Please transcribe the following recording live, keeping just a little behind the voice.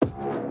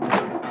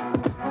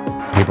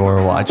people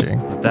are watching.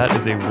 That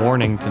is a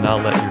warning to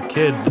not let your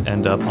kids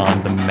end up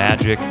on the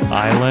magic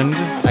island.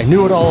 I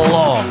knew it all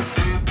along.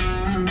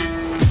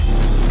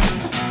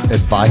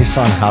 Advice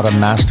on how to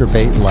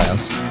masturbate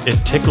less. It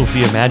tickles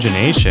the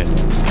imagination.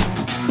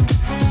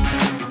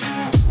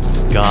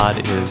 God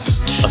is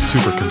a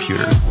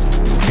supercomputer.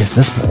 Is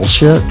this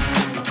bullshit?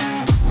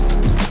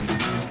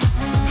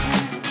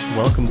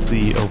 Welcome to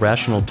the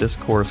Irrational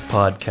Discourse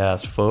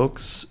podcast,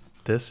 folks.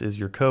 This is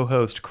your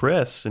co-host,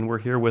 Chris, and we're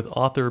here with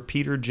author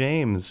Peter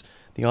James,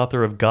 the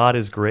author of God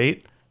is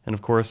Great, and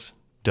of course,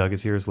 Doug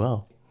is here as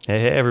well.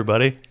 Hey,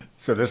 everybody.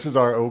 So this is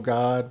our Oh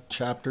God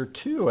Chapter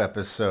 2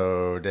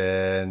 episode,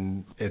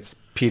 and it's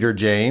Peter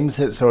James.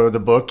 So the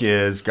book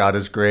is God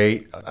is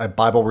Great, a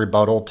Bible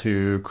rebuttal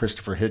to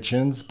Christopher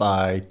Hitchens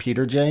by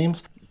Peter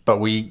James, but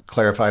we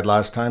clarified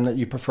last time that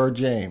you prefer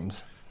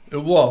James.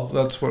 Well,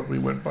 that's what we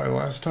went by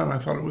last time. I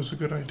thought it was a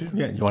good idea.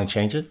 Yeah, you want to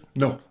change it?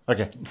 No.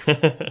 Okay.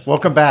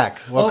 Welcome back.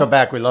 Welcome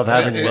back. We love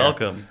having you.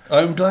 Welcome.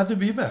 I'm glad to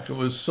be back. It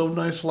was so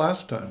nice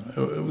last time.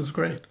 It was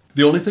great.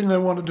 The only thing I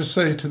wanted to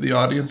say to the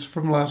audience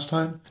from last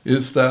time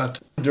is that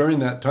during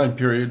that time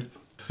period,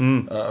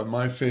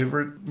 my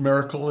favorite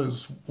miracle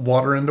is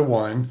water into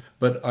wine,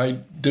 but I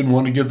didn't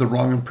want to give the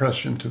wrong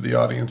impression to the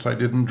audience. I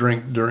didn't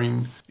drink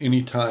during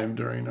any time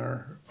during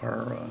our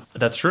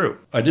That's true.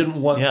 I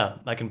didn't want... Yeah,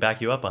 I can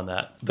back you up on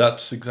that.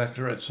 That's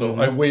exactly right. So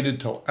I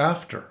waited till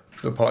after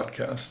the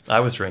podcast. I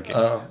was drinking.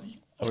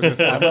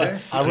 Okay.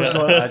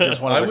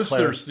 I was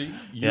thirsty.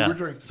 You were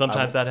drinking.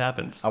 Sometimes that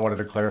happens. I wanted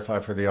to clarify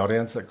for the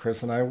audience that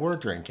Chris and I were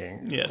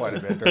drinking quite a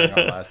bit during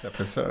our last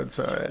episode.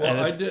 So,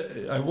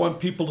 I want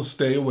people to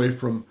stay away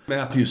from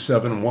Matthew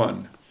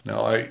 7:1.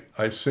 Now,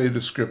 I say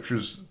the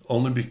scriptures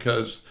only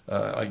because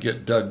I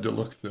get Doug to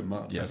look them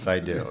up. Yes, I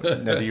do.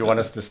 Now, do you want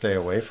us to stay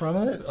away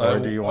from it, or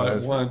do you want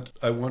us?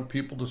 I want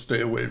people to stay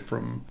away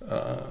from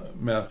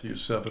Matthew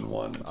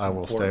 7:1. I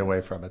will stay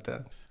away from it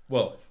then.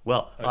 Well,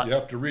 you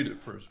have to read it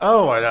first.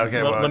 Oh,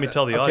 okay. Let me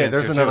tell the audience. Okay,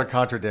 there's here another too.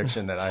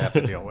 contradiction that I have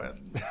to deal with.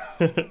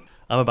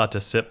 I'm about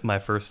to sip my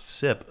first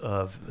sip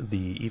of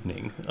the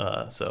evening,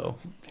 so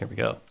here we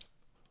go.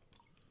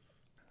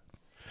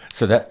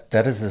 So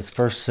that is his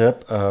first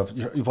sip of.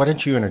 Why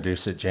didn't you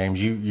introduce it,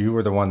 James? You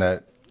were the one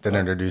that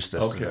introduced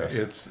us to this.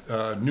 It's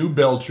New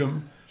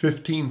Belgium,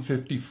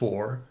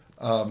 1554.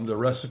 The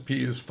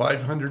recipe is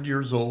 500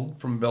 years old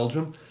from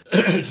Belgium.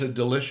 It's a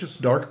delicious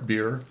dark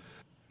beer.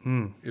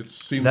 It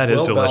seems that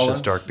is delicious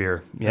balanced. dark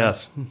beer.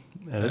 Yes,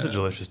 that is a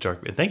delicious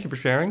dark beer. Thank you for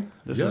sharing.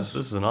 This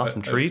is an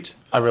awesome treat.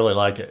 I really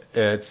like it.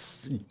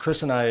 It's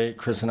Chris and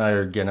I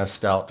are Guinness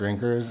stout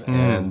drinkers,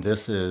 and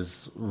this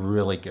is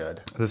really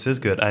good. This is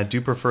good. I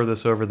do prefer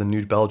this over the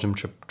New Belgium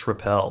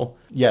Tripel.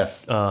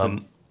 Yes.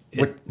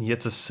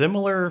 It's a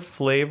similar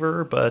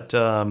flavor, but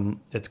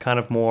it's kind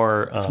of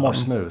more. It's more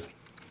smooth.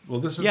 Well,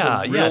 this is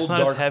it's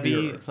not as heavy.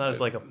 Beer. It's not as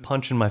like a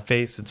punch in my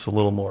face. It's a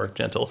little more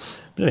gentle.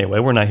 But anyway,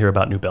 we're not here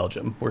about New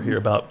Belgium. We're here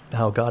about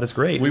how God is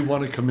great. We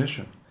want a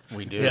commission.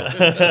 We do.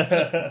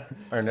 Yeah.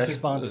 Our next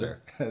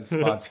sponsor is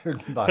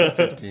sponsored by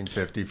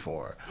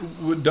 1554.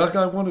 Doug,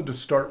 I wanted to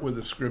start with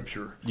a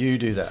scripture. You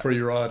do that. For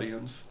your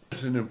audience.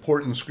 It's an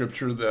important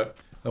scripture that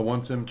I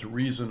want them to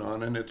reason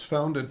on, and it's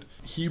found at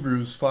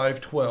Hebrews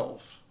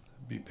 5:12.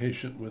 Be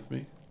patient with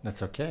me.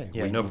 That's okay.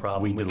 Yeah, no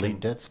problem. We delete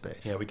dead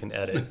space. Yeah, we can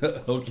edit.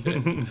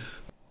 Okay.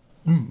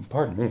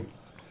 Pardon me.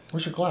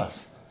 Where's your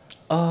glass?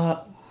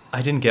 I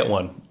didn't get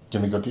one. Do you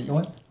want me to go get you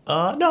one?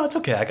 No, it's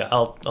okay.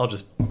 I'll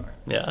just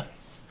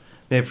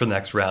maybe for the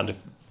next round if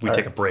we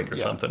take a break or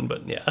something.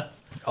 But yeah.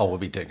 Oh, we'll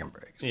be taking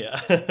breaks. Yeah.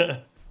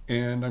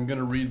 And I'm going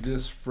to read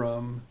this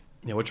from.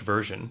 Yeah, which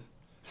version?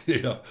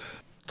 Yeah.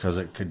 Because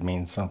it could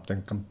mean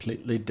something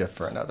completely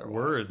different otherwise.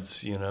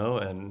 Words,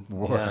 and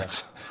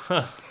words.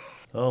 Yeah.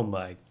 Oh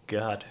my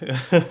God.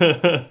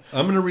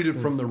 I'm going to read it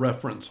from the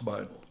Reference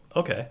Bible.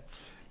 Okay.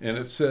 And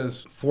it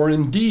says, "For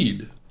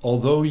indeed,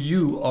 although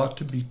you ought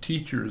to be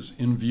teachers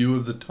in view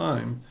of the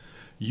time,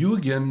 you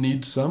again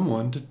need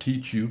someone to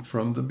teach you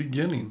from the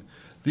beginning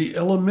the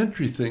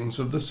elementary things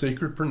of the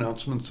sacred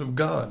pronouncements of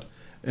God,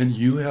 and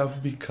you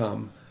have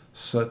become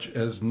such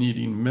as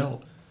needing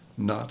milk,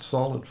 not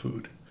solid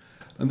food."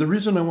 And the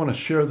reason I want to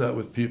share that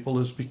with people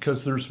is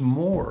because there's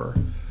more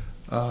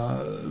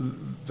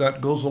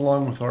that goes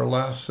along with our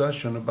last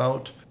session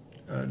about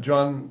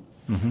John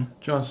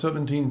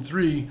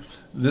 17:3.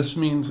 This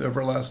means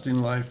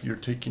everlasting life. You're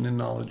taking in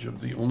knowledge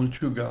of the only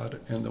true God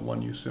and the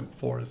one you sent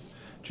forth,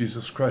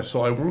 Jesus Christ.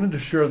 So I wanted to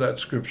share that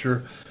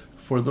scripture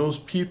for those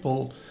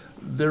people.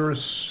 There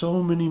is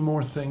so many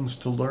more things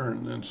to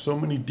learn and so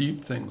many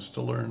deep things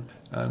to learn.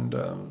 And,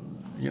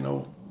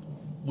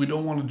 we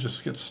don't want to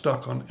just get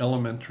stuck on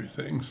elementary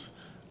things,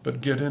 but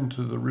get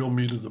into the real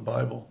meat of the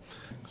Bible.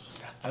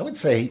 I would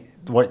say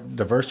what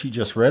the verse you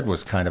just read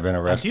was kind of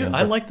interesting.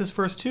 I like this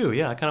verse too.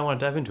 Yeah, I kind of want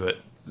to dive into it.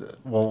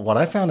 Well, what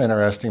I found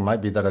interesting might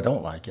be that I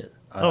don't like it.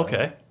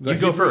 Okay, you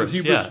go first.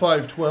 Hebrews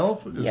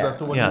 5:12. Is that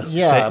the one? Yes.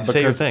 Yeah,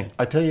 say your thing.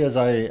 I tell you, as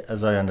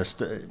I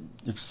understood,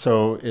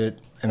 so it,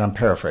 and I'm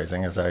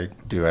paraphrasing as I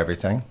do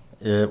everything.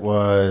 It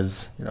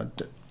was,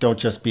 don't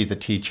just be the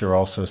teacher,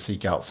 also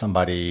seek out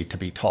somebody to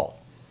be taught.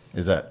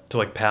 Is that To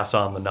like pass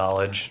on the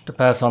knowledge. to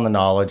pass on the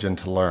knowledge and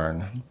to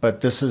learn? But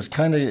this is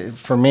kind of,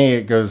 for me,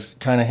 it goes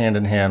kind of hand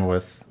in hand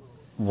with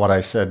what I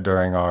said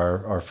during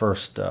our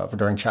first,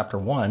 during chapter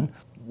 1,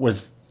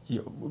 was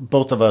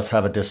both of us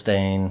have a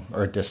disdain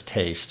or a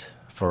distaste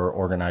for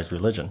organized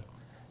religion.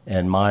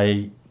 And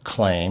my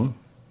claim,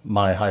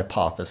 my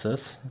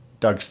hypothesis,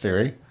 Doug's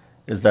theory,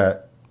 is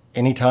that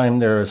anytime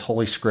there is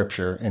Holy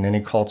Scripture in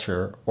any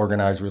culture,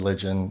 organized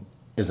religion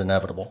is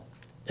inevitable.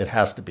 It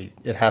has to be.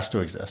 It has to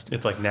exist.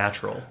 It's like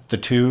natural. The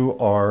two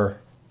are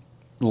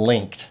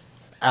linked,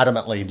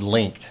 adamantly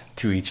linked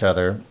to each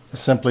other,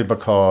 simply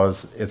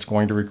because it's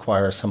going to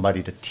require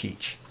somebody to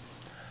teach.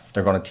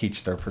 They're going to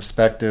teach their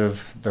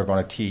perspective. They're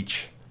going to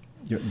teach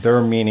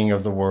their meaning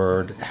of the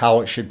word,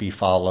 how it should be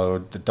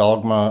followed, the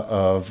dogma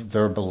of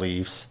their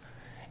beliefs,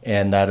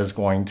 and that is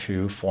going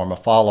to form a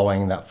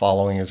following. That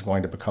following is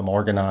going to become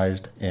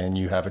organized, and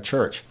you have a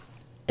church.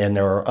 And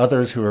there are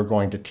others who are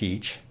going to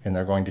teach, and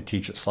they're going to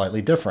teach it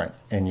slightly different,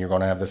 and you're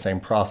going to have the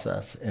same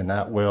process. And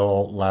that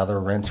will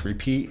lather, rinse,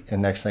 repeat,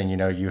 and next thing you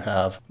know, you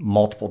have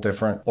multiple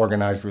different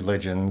organized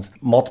religions,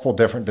 multiple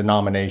different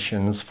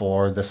denominations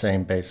for the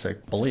same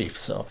basic belief.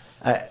 So,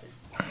 Well,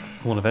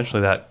 and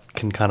eventually that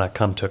can kind of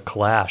come to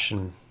clash.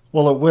 And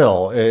well, it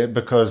will,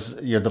 because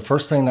the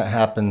first thing that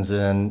happens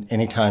in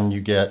anytime you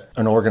get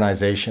an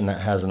organization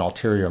that has an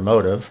ulterior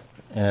motive,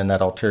 and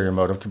that ulterior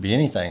motive could be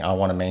anything. I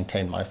want to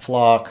maintain my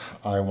flock.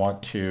 I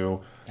want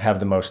to have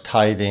the most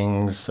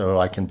tithings so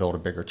I can build a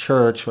bigger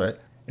church.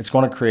 It's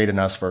going to create an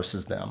us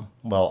versus them.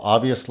 Well,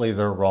 obviously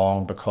they're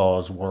wrong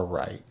because we're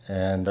right.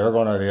 And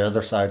the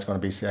other side's going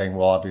to be saying,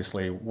 well,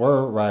 obviously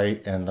we're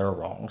right and they're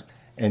wrong.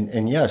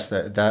 And yes,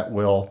 that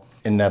will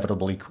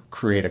inevitably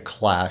create a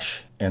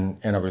clash in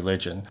a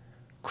religion.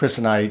 Chris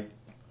and I,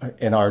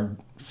 in our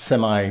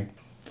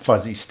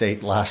semi-fuzzy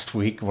state last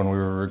week when we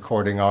were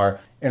recording our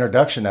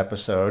introduction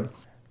episode,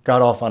 got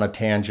off on a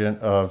tangent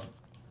of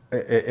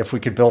if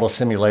we could build a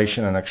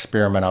simulation and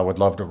experiment I would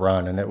love to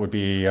run, and it would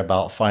be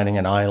about finding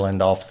an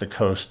island off the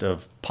coast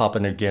of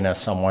Papua New Guinea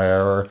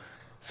somewhere, or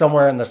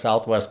somewhere in the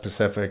Southwest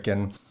Pacific,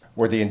 and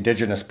where the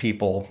indigenous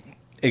people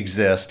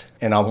exist.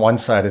 And on one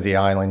side of the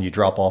island you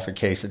drop off a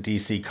case of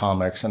DC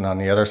Comics, and on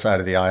the other side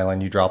of the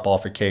island you drop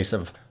off a case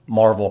of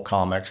Marvel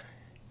Comics,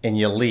 and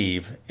you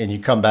leave and you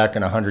come back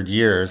in 100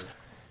 years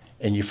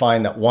and you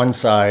find that one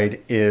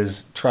side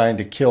is trying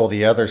to kill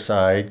the other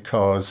side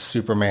because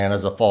Superman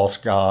is a false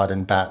god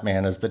and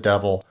Batman is the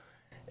devil,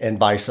 and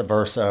vice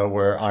versa,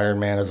 where Iron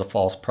Man is a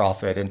false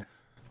prophet. And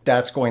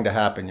that's going to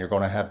happen. You're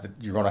going to have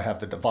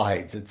the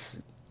divides.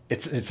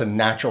 It's a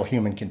natural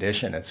human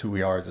condition. It's who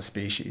we are as a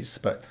species.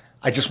 But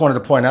I just wanted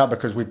to point out,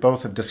 because we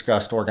both have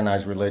discussed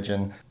organized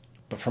religion,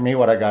 but for me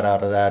what I got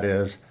out of that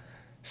is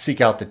seek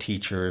out the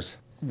teachers,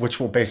 which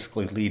will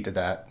basically lead to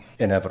that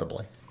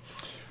inevitably.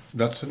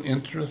 That's an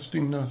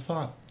interesting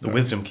thought. the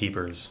wisdom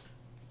keepers.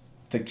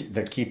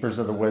 The keepers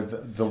of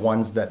the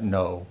ones that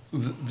know.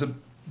 The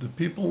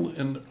people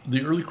in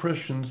the early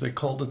Christians, they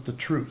called it the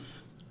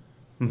truth.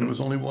 Mm-hmm. There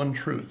was only one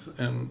truth.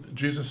 And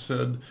Jesus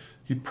said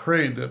he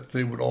prayed that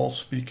they would all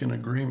speak in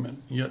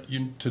agreement. Yet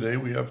today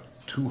we have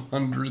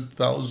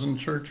 200,000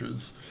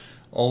 churches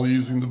all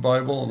using the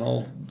Bible and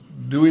all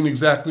doing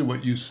exactly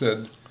what you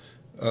said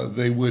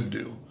they would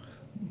do.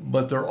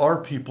 But there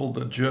are people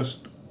that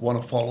just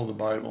want to follow the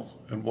Bible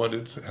and what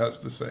it has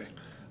to say.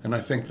 And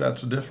I think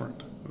that's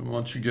different.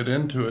 Once you get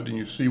into it and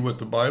you see what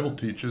the Bible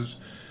teaches,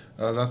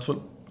 that's what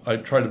I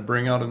try to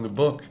bring out in the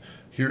book.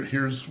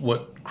 Here's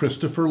what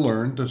Christopher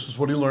learned. This is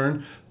what he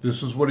learned.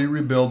 This is what he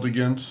rebelled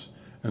against.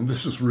 And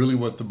this is really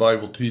what the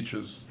Bible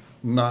teaches,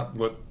 not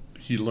what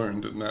he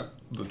learned in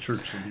the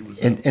church that he was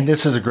in. And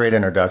this is a great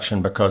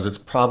introduction, because it's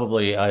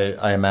probably,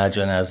 I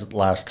imagine, as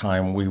last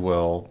time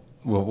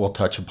we'll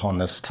touch upon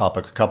this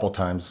topic a couple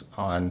times,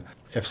 on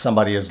if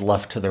somebody is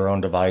left to their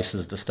own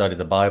devices to study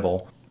the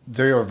Bible,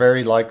 they are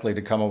very likely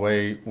to come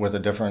away with a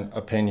different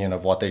opinion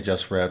of what they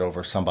just read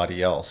over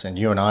somebody else. And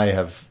you and I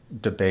have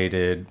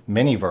debated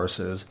many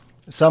verses,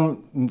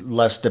 some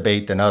less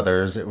debate than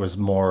others. It was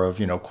more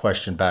of,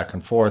 question back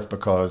and forth,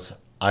 because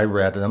I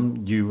read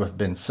them. You have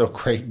been so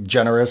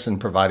generous in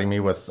providing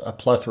me with a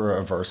plethora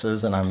of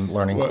verses, and I'm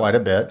learning quite a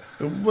bit.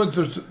 But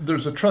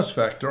there's a trust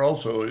factor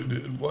also.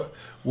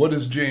 What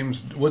is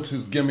James? What's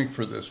his gimmick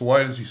for this?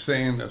 Why is he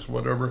saying this?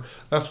 Whatever.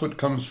 That's what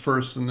comes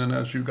first, and then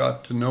as you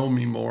got to know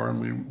me more,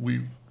 and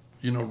we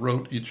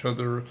wrote each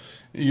other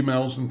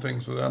emails and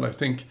things like that, I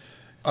think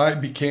I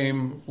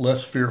became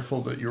less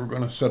fearful that you were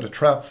going to set a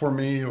trap for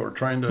me or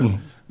trying to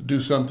do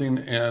something,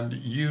 and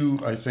you,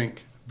 I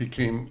think,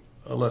 became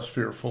less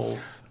fearful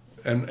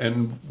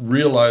and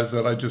realize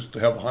that I just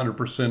have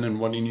 100% in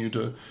wanting you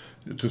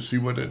to see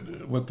what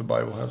the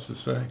Bible has to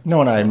say.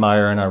 No, and I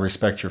admire and I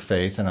respect your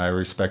faith, and I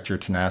respect your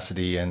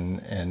tenacity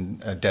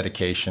and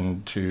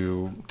dedication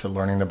to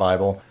learning the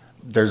Bible.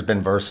 There's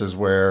been verses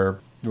where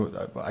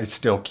I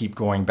still keep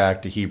going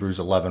back to Hebrews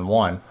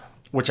 11:1,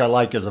 which I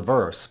like as a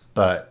verse,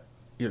 but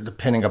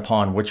depending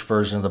upon which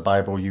version of the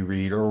Bible you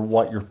read or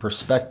what your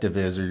perspective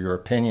is or your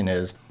opinion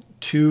is,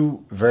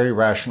 two very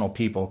rational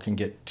people can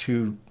get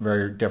two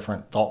very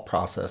different thought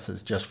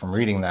processes just from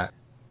reading that.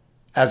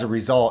 As a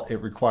result, it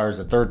requires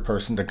a third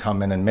person to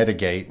come in and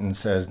mitigate and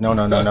says, no,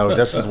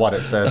 this is what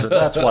it says, or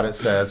that's what it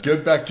says.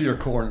 Get back to your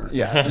corner.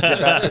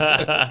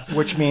 Yeah.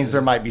 Which means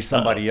there might be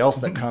somebody else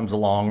that comes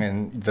along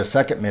and the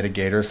second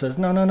mitigator says,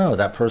 no,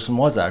 that person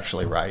was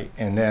actually right.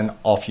 And then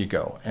off you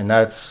go. And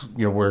that's,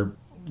 where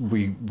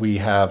we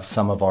have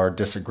some of our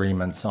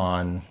disagreements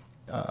on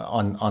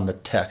the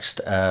text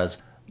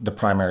as the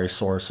primary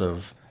source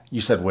of, you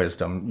said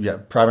wisdom. Yeah,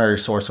 primary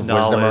source of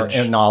knowledge.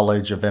 Wisdom or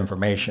knowledge of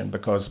information,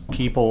 because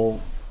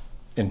people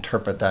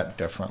interpret that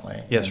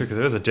differently. Yes, because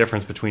there is a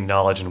difference between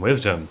knowledge and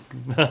wisdom.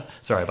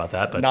 Sorry about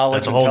that, but knowledge,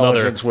 that's a whole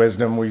intelligence,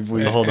 wisdom.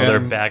 It's a whole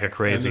other bag of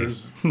crazy.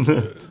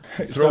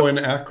 Throw in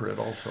accurate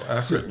also,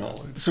 accurate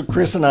knowledge. So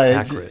Chris and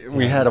I,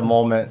 we had a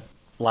moment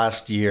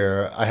last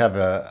year. I have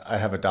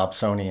a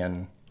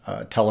Dobsonian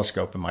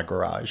telescope in my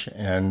garage,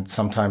 and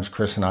sometimes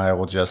Chris and I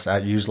will just,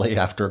 usually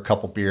after a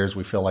couple beers,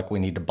 we feel like we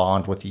need to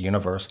bond with the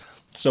universe,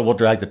 so we'll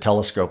drag the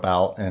telescope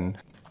out. And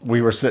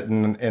we were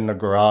sitting in the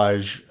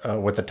garage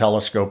with the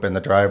telescope in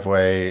the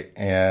driveway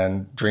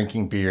and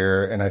drinking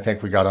beer, and I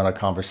think we got on a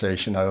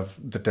conversation of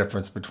the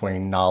difference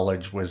between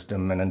knowledge,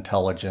 wisdom, and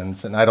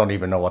intelligence, and I don't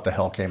even know what the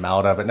hell came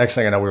out of it. Next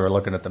thing I know, we were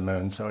looking at the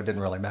moon, so it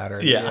didn't really matter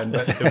in the end,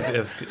 but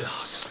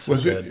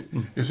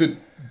Is it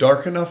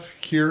dark enough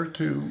here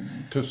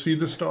to see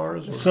the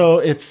stars? Or?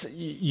 So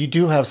you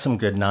do have some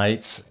good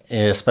nights,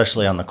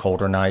 especially on the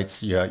colder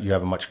nights. You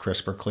have a much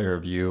crisper, clearer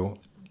view.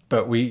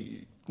 But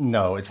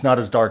no, it's not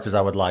as dark as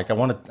I would like. I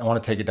want to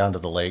take it down to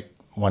the lake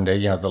one day.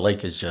 The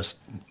lake is just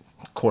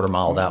a quarter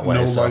mile that way.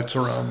 No lights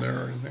around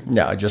there or anything.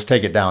 Yeah, just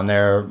take it down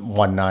there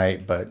one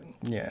night. But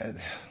yeah,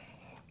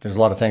 there's a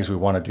lot of things we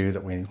want to do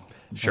that we.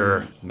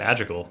 Sure,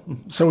 magical.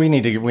 So we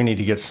need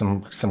to get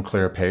some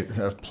clear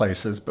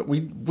places, but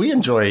we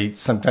enjoy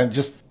sometimes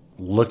just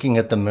looking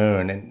at the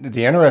moon. And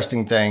the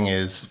interesting thing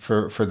is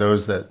for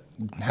those that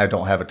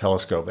don't have a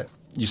telescope,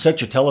 you set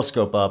your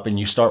telescope up and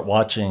you start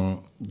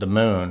watching the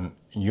moon.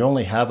 You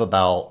only have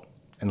about,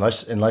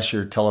 unless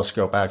your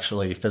telescope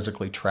actually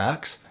physically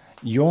tracks,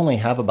 you only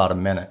have about a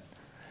minute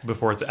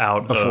before it's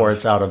out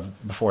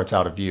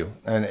of view,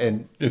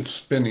 and it's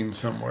spinning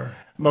somewhere.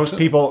 Most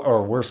people,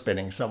 or we're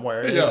spinning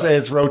somewhere. Yeah.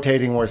 It's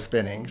rotating, we're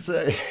spinning.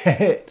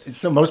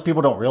 So most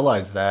people don't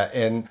realize that.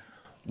 And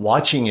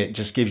watching it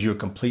just gives you a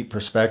complete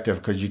perspective,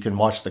 because you can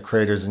watch the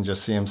craters and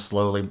just see them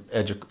slowly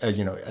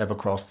ebb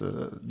across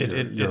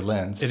your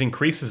lens. It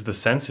increases the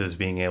senses,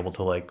 being able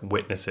to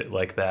witness it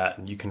like that.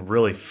 And you can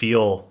really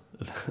feel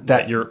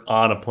that you're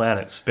on a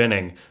planet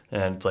spinning,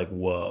 and it's like,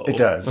 whoa. It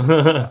does.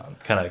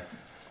 Kind of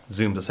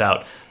zooms us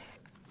out.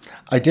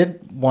 I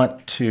did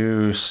want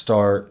to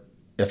start,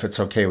 if it's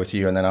okay with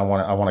you, and then I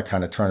want to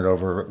kind of turn it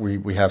over.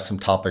 We have some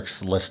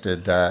topics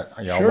listed that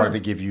Sure. I wanted to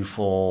give you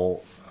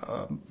full.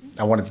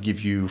 I wanted to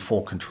give you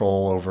full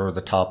control over the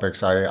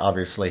topics. I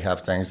obviously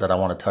have things that I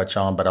want to touch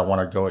on, but I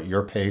want to go at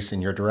your pace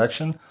in your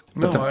direction.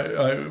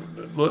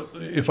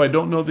 If I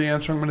don't know the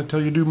answer, I'm going to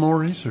tell you do more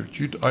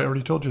research. I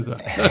already told you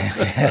that.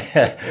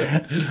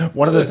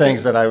 One of the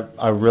things that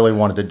I really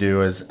wanted to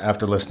do is,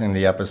 after listening to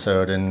the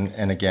episode,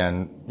 and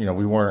again,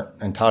 we weren't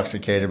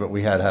intoxicated, but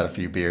we had a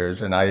few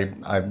beers, and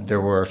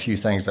there were a few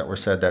things that were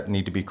said that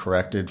need to be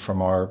corrected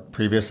from our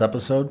previous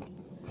episode.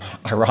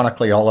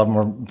 Ironically, all of them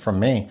were from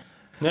me.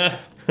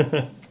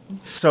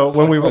 So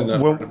when we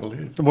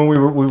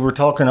were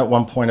talking at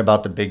one point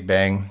about the Big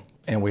Bang,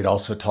 and we'd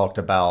also talked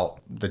about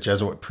the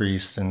Jesuit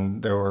priests,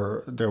 and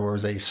there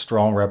was a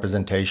strong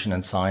representation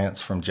in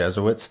science from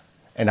Jesuits,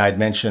 and I'd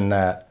mentioned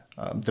that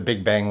the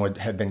Big Bang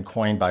had been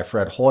coined by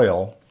Fred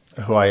Hoyle,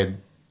 who I had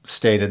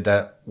stated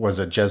that was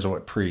a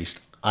Jesuit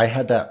priest. I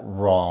had that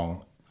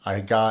wrong. I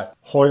got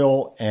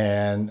Hoyle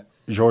and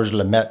Georges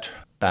Lemaitre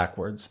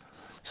backwards.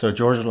 So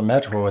Georges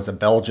Lemaitre was a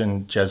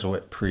Belgian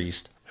Jesuit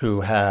priest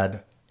who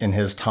had, in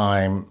his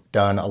time,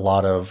 done a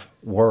lot of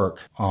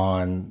work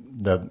on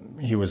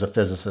he was a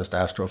physicist,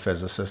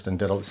 astrophysicist,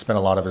 and spent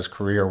a lot of his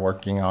career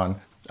working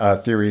on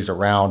theories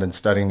around and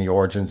studying the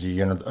origins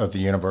of the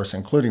universe,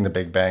 including the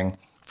Big Bang.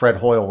 Fred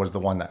Hoyle was the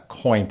one that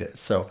coined it.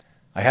 So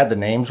I had the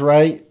names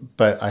right,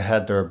 but I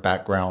had their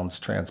backgrounds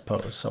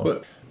transposed. So,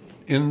 but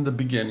in the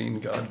beginning,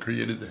 God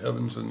created the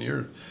heavens and the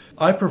earth.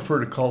 I prefer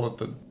to call it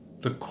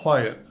the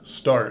quiet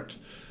start.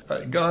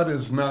 God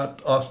is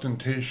not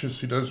ostentatious.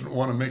 He doesn't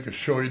want to make a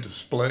showy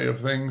display of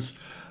things.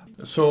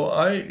 So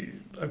I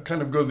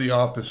kind of go the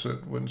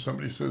opposite. When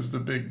somebody says the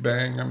Big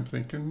Bang, I'm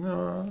thinking,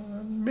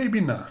 no,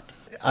 maybe not.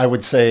 I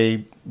would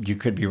say you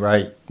could be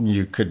right,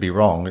 you could be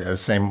wrong.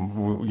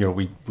 Same,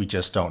 we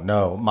just don't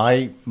know.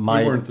 We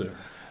weren't there.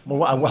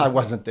 Well, I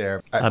wasn't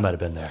there. I might have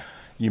been there.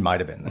 You might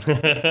have been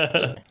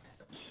there.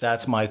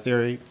 That's my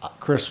theory.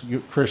 Chris,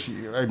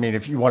 I mean,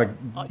 if you want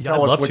to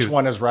tell us which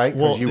one is right,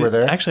 because you were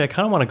there. Actually, I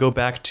kind of want to go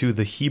back to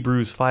the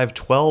Hebrews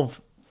 5:12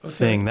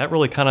 thing. That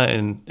really kind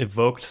of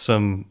evoked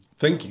some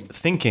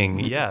thinking.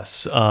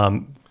 Yes.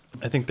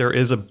 I think there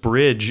is a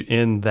bridge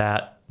in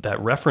that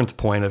reference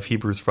point of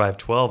Hebrews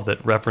 5:12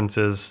 that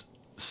references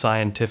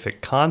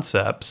scientific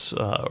concepts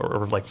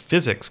or like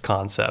physics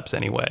concepts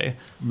anyway.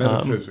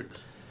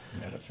 Metaphysics.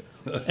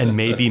 And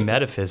maybe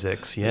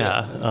metaphysics,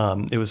 yeah.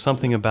 It was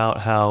something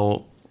about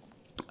how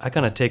I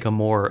kind of take a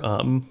more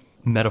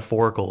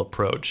metaphorical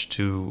approach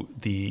to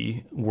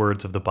the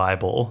words of the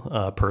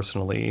Bible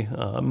personally.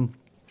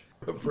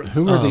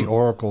 Who are the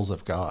oracles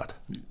of God?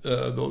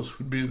 Those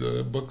would be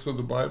the books of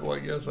the Bible, I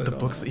guess. I don't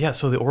know. Yeah,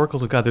 so the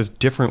oracles of God, there's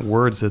different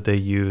words that they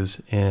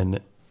use in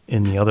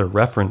the other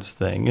reference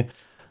thing,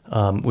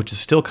 which is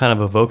still kind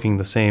of evoking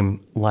the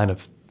same line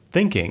of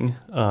thinking.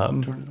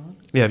 Turn it on?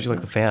 Yeah, if you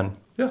like the fan.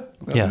 Yeah,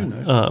 that'd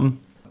be nice.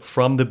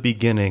 From the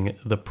beginning,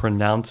 the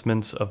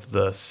pronouncements of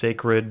the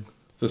sacred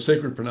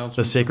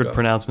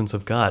pronouncements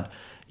of God.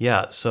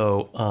 Yeah,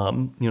 so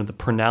the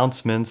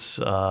pronouncements,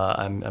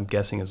 I'm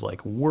guessing is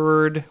like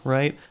word,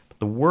 right? But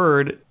the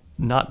word,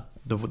 not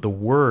the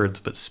words,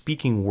 but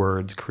speaking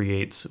words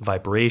creates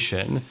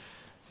vibration,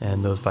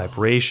 and those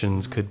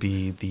vibrations could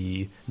be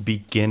the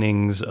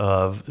beginnings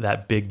of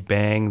that big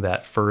bang.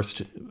 That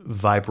first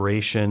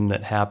vibration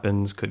that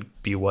happens could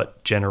be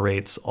what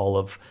generates all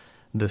of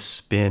the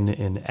spin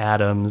in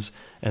atoms,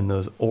 and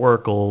those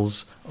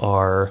oracles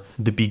are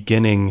the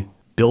beginning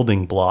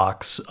building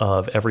blocks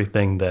of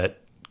everything that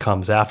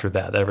comes after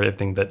that,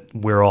 everything that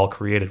we're all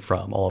created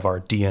from. All of our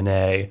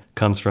DNA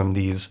comes from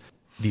these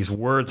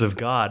words of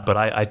God, but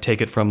I take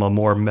it from a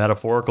more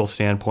metaphorical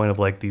standpoint of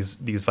like these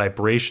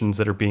vibrations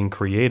that are being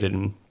created,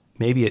 and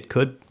maybe it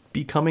could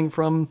be coming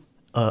from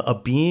a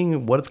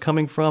being. What it's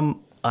coming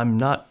from, I'm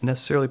not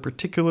necessarily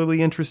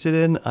particularly interested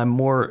in. I'm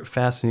more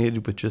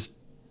fascinated with just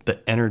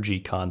the energy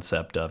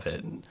concept of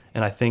it.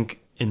 And I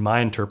think in my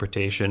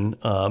interpretation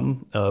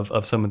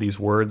of some of these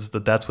words,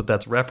 that's what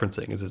that's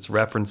referencing, is it's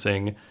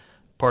referencing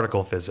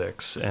particle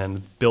physics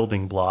and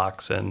building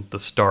blocks and the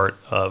start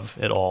of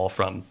it all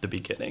from the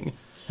beginning,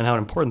 and how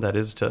important that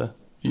is to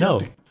know.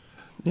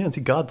 Yeah, and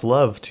see God's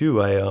love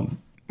too.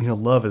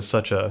 Love is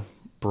such a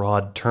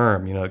broad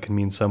term. It can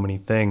mean so many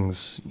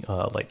things,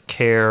 like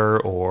care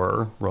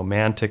or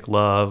romantic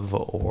love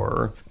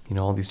or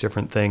all these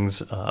different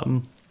things.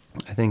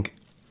 I think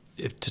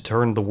to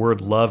turn the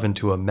word love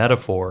into a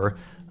metaphor,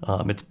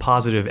 it's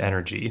positive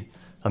energy,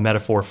 a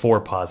metaphor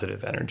for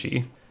positive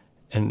energy.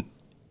 And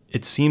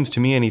it seems to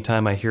me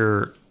anytime I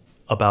hear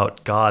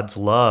about God's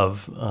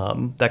love,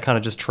 that kind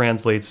of just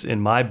translates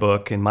in my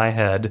book, in my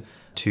head,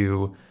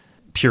 to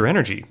pure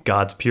energy.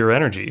 God's pure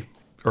energy,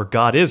 or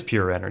God is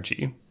pure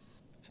energy.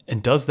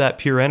 And does that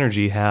pure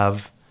energy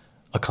have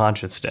a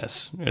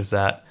consciousness? Is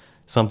that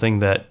something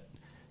that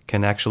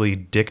can actually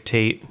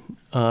dictate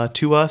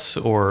to us,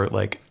 or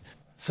like...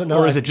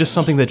 or is it just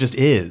something that just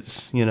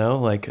is,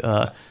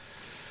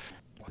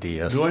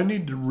 Do I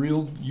need to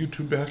reel you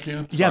two back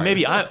in? Yeah,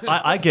 maybe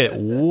I get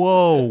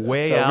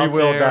way out there. So we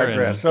will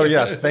digress. So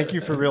yes, thank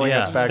you for reeling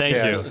us back in.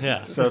 Thank you.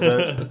 Yeah.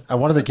 So I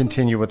wanted to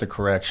continue with the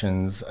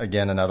corrections.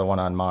 Again, another one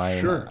on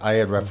mine. Sure. I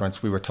had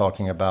referenced, we were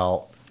talking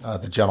about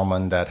the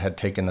gentleman that had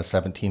taken the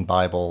 17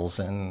 Bibles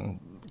and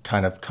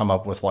kind of come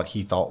up with what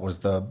he thought was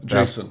the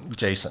best.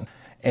 Jason.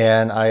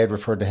 And I had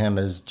referred to him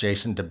as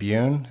Jason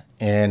DeBune,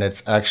 and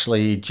it's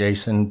actually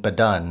Jason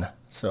Benign.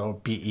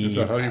 So B-E. Is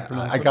that how you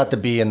pronounce it? I got the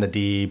B and the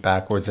D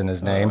backwards in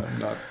his name.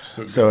 Not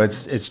so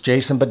it's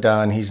Jason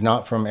Benign. He's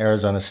not from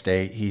Arizona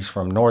State. He's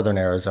from Northern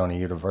Arizona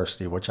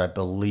University, which I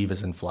believe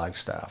is in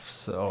Flagstaff.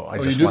 So I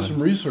just you did some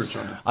research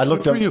on it. I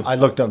looked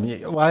up.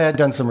 Well, I had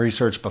done some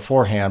research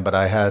beforehand, but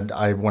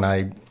when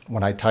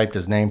I typed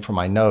his name for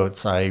my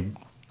notes, I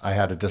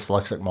had a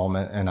dyslexic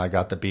moment, and I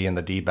got the B and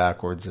the D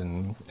backwards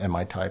in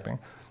my typing.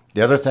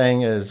 The other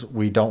thing is,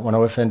 we don't want to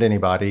offend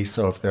anybody,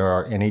 so if there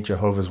are any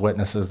Jehovah's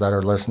Witnesses that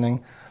are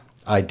listening,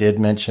 I did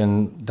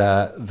mention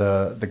that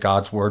the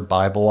God's Word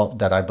Bible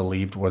that I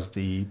believed was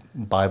the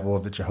Bible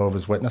of the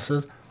Jehovah's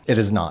Witnesses. It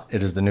is not.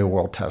 It is the New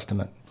World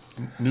Testament.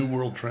 New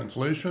World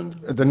Translation?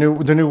 The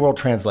New World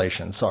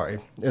Translation, sorry,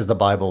 is the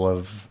Bible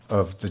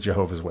of the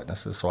Jehovah's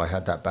Witnesses, so I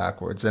had that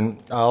backwards.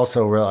 And I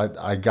also realized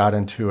I got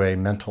into a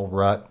mental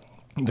rut.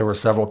 There were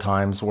several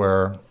times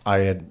where I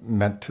had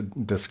meant to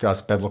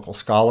discuss biblical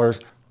scholars.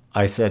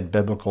 I said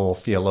biblical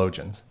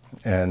theologians,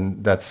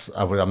 and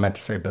I meant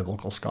to say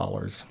biblical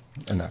scholars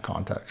in that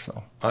context.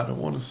 So I don't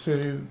want to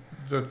say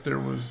that there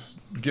was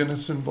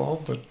Guinness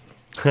involved, but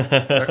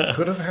that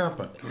could have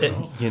happened.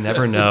 You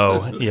never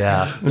know.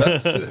 Yeah.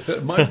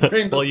 My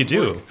brain well, you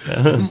do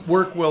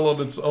work well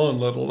on its own,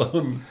 let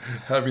alone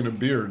having a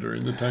beer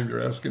during the time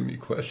you're asking me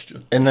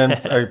questions. And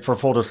then, for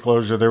full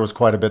disclosure, there was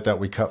quite a bit that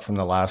we cut from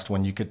the last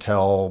one. You could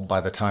tell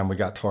by the time we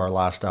got to our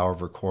last hour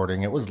of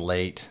recording, it was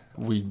late.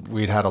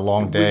 We'd had a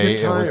long day. We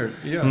get tired.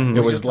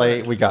 It was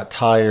late. We got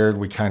tired.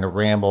 We kind of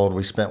rambled.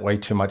 We spent way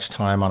too much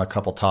time on a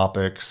couple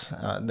topics.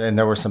 And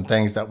there were some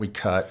things that we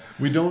cut.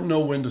 We don't know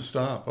when to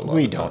stop.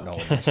 We don't know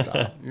when to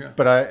stop. Yeah.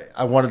 But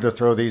I wanted to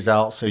throw these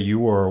out so you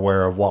were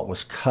aware of what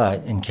was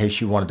cut in case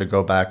you wanted to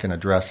go back and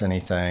address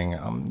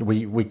anything.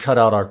 We cut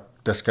out our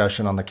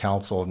discussion on the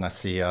Council of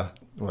Nicaea,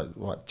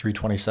 what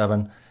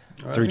 327.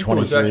 I think it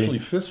was actually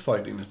fist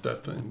fighting at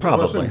that thing.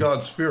 Probably. It wasn't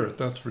God's spirit,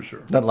 that's for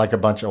sure. Not like a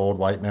bunch of old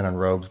white men in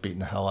robes beating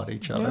the hell out of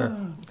each other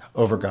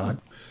over God.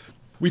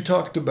 We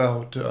talked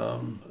about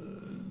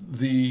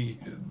the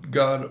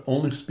God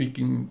only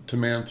speaking to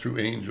man through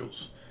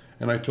angels.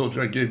 And I told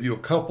you I gave you a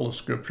couple of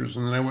scriptures,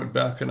 and then I went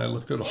back and I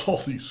looked at all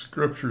these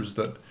scriptures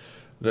that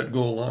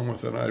go along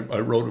with it. I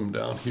wrote them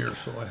down here,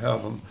 so I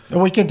have them.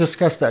 And we can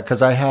discuss that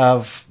because I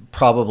have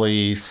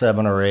probably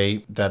 7 or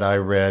 8 that I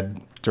read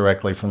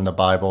directly from the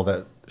Bible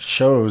that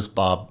shows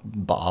Bob.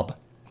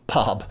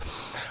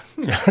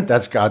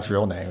 That's God's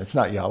real name. It's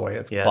not Yahweh.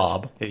 It's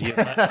Bob. He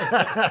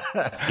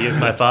is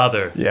my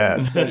father.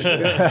 Yes.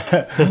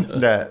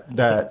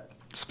 that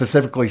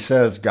specifically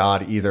says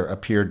God either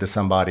appeared to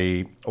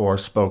somebody or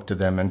spoke to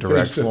them in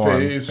direct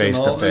form, face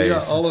to face.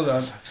 Yeah, all of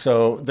that.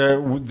 So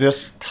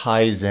this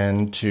ties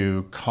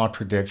into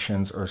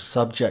contradictions or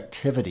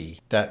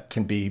subjectivity that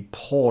can be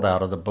pulled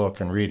out of the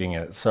book and reading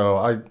it.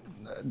 So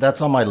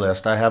that's on my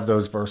list. I have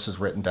those verses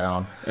written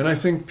down. And I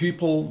think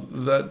people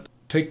that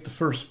take the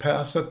first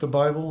pass at the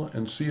Bible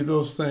and see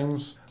those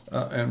things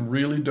and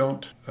really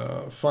don't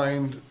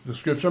find the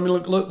scripture. I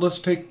mean, let's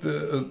take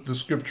the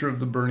scripture of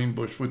the burning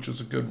bush, which is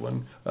a good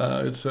one.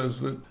 It says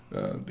that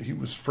he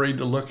was afraid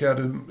to look at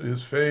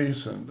his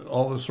face and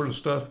all this sort of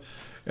stuff.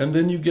 And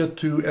then you get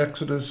to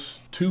Exodus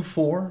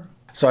 2:4.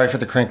 Sorry for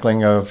the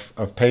crinkling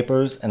of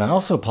papers. And I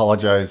also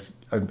apologize,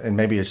 and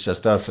maybe it's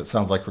just us. It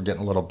sounds like we're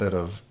getting a little bit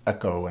of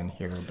echo in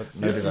here, but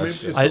maybe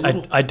that's just...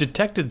 I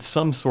detected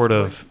some sort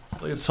of...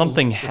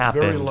 something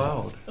happened. It's very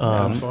loud.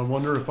 So I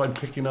wonder if I'm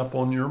picking up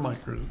on your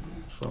microphone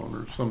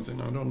or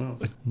something. I don't know.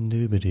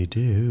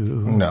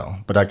 Doobity-doo. No,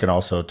 but I can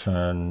also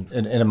turn,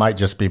 and it might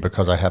just be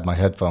because I have my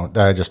headphone.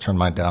 I just turned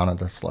mine down, and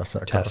that's less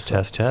echo.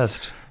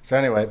 Test. So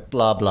anyway,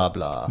 blah, blah,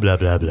 blah. Blah,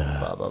 blah, blah.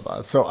 Blah, blah,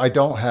 blah. So I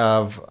don't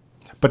have,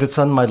 but it's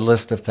on my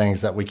list of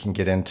things that we can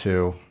get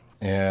into,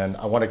 and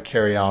I want to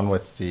carry on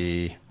with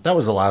that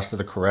was the last of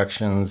the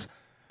corrections.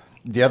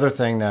 The other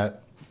thing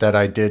that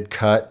I did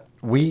cut,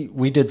 we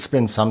did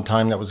spend some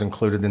time that was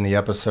included in the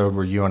episode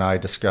where you and I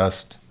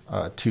discussed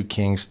 2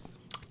 Kings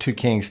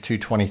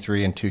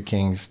 2:23 and 2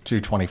 Kings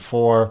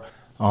 2:24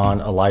 on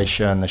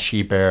Elisha and the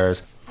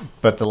she-bears.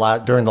 But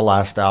during the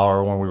last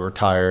hour when we were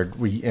tired,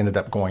 we ended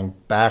up going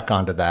back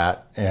onto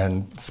that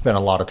and spent a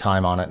lot of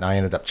time on it. And I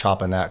ended up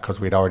chopping that because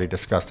we'd already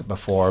discussed it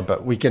before.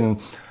 But we can...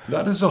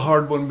 That is a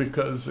hard one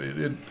because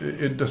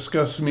it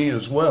discussed me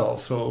as well.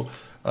 So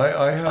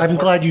I'm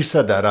glad you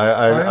said that.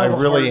 I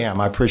really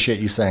am. I appreciate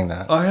you saying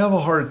that. I have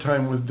a hard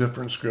time with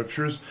different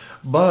scriptures.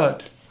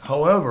 But,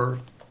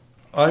 however...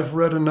 I've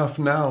read enough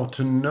now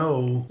to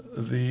know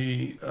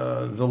the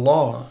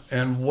law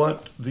and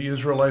what the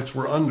Israelites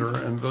were under,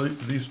 and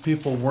these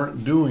people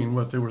weren't doing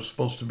what they were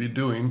supposed to be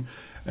doing,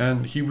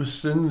 and he was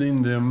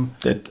sending them.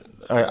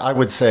 I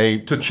would say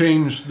to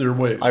change their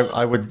ways.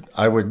 I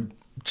would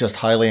just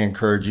highly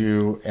encourage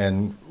you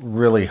and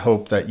really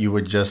hope that you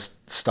would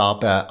just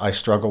stop at I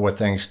struggle with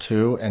things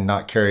too and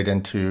not carry it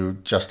into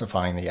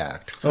justifying the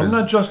act. I'm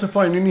not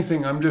justifying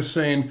anything. I'm just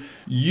saying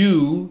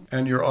you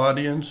and your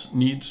audience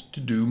needs to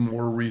do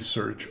more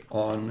research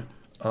on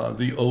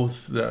the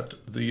oath that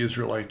the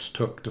Israelites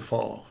took to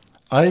follow.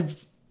 And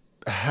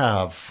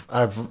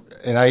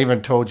I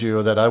even told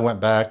you that I went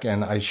back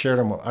and I shared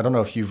them. I don't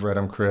know if you've read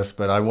them, Chris,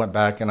 but I went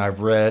back and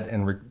I've read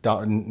and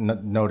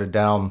noted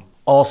down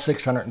all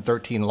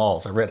 613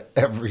 laws. I read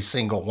every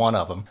single one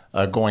of them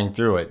going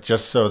through it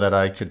just so that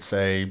I could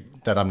say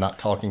that I'm not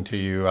talking to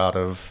you out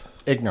of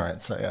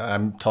ignorance.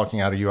 I'm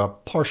talking out of you out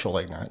of partial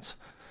ignorance.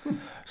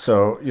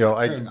 So,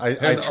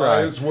 I try.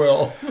 I as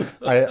well.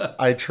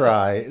 I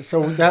try.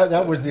 So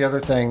that was the other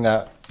thing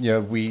that,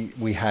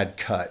 we had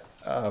cut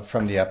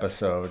from the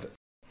episode.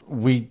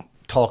 We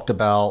talked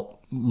about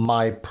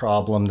my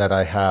problem that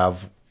I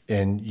have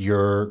in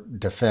your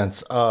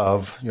defense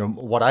of,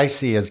 what I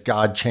see as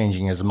God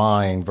changing his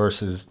mind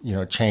versus,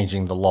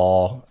 changing the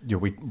law.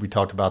 We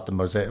talked about the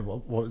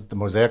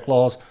Mosaic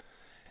laws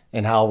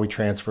and how we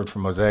transferred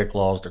from Mosaic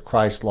laws to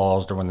Christ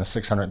laws, or when the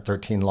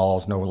 613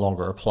 laws no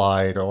longer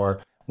applied, or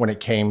when it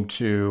came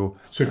to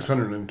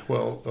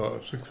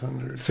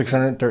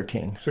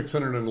 613.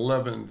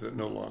 611 that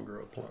no longer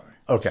apply.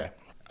 Okay.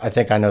 I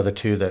think I know the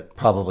 2 that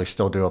probably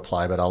still do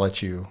apply, but I'll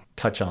let you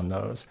touch on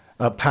those.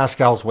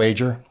 Pascal's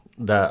wager,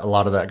 that a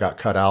lot of that got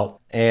cut out,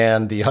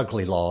 and the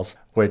ugly laws,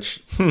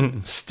 which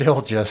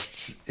still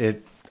just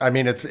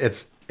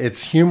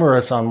it's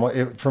humorous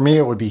on for me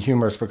it would be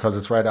humorous because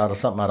it's right out of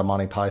something out of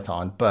Monty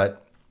Python,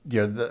 but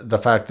the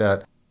fact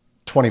that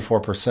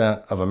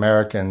 24% of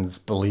Americans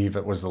believe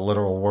it was the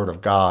literal word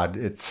of God,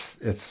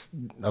 it's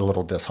a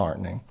little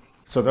disheartening.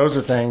 So those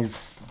are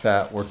things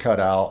that were cut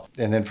out,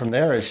 and then from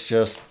there it's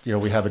just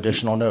we have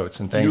additional notes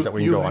and things that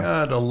we can go on. You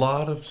had a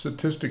lot of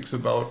statistics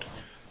about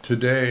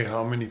today,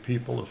 how many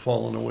people have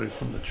fallen away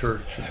from the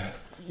church.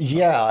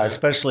 Yeah,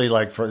 especially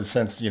from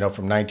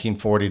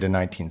 1940 to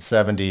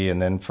 1970,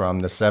 and then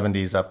from the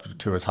 70s up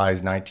to as high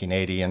as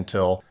 1980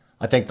 until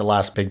I think the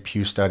last big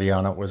Pew study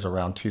on it was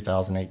around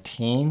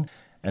 2018.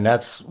 And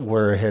that's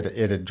where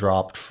it had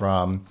dropped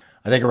from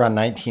I think around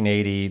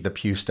 1980, the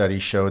Pew study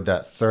showed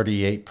that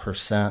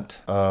 38%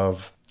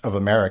 of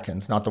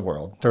Americans, not the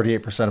world,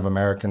 38% of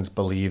Americans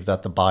believe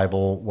that the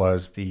Bible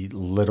was the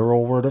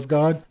literal word of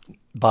God.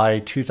 By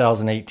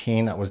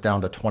 2018, that was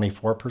down to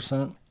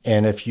 24%.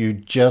 And if you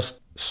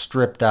just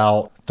stripped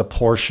out the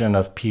portion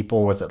of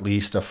people with at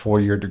least a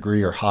 4-year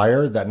degree or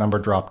higher, that number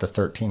dropped to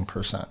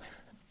 13%.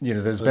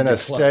 There's been a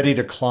steady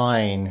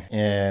decline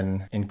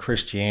in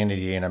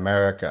Christianity in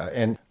America.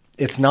 And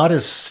it's not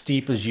as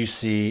steep as you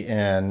see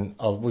in,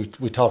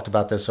 we talked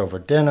about this over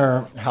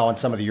dinner, how in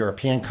some of the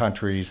European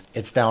countries,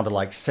 it's down to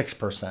like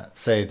 6%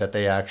 say that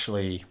they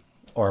actually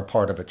are a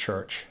part of a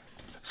church.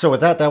 So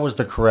with that was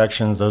the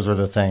corrections. Those are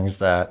the things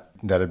that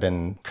have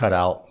been cut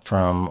out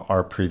from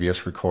our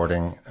previous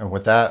recording. And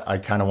with that, I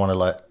kind of want to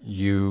let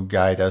you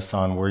guide us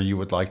on where you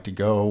would like to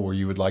go, where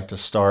you would like to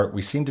start.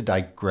 We seem to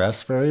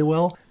digress very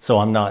well, so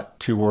I'm not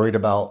too worried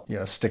about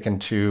sticking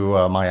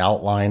to my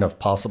outline of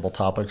possible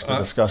topics to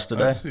discuss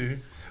today. I see.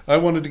 I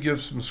wanted to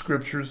give some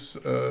scriptures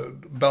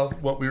about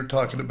what we were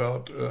talking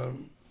about.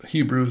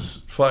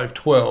 Hebrews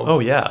 5:12. Oh,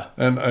 yeah.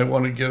 And I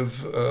want to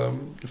give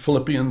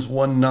Philippians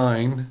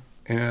 1:9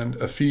 and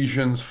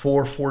Ephesians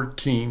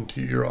 4:14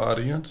 to your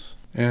audience,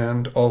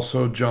 and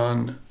also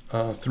John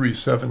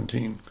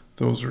 3:17.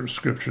 Those are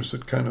scriptures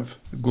that kind of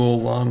go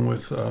along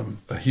with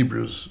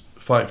Hebrews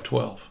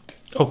 5:12.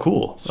 Oh,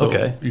 cool. So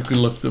okay. You can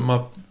look them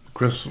up,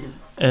 Chris.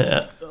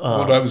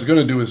 What I was going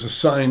to do is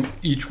assign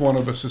each one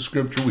of us a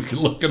scripture. We can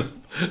look at it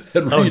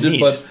and read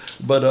it,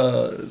 but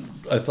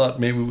I thought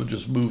maybe we'll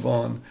just move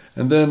on.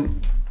 And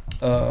then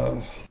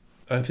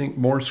I think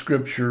more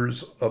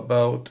scriptures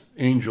about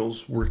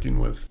angels working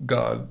with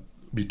God,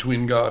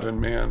 between God and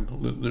man.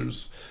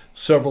 There's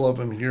several of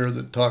them here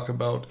that talk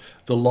about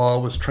the law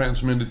was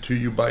transmitted to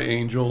you by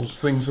angels,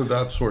 things of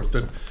that sort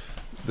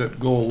that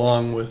go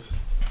along with.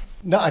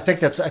 No, I think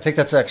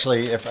that's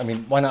actually,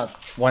 why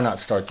not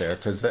start there?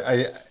 Because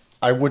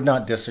I would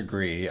not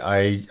disagree.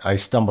 I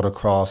stumbled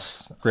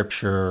across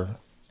scripture,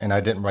 and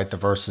I didn't write the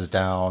verses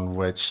down,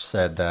 which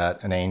said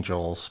that an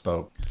angel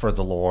spoke for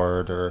the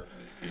Lord, or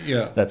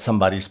that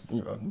somebody's.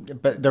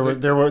 But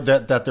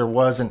there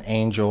was an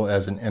angel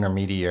as an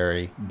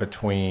intermediary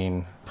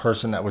between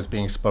person that was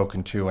being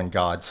spoken to and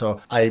God.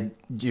 So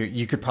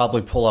you could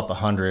probably pull up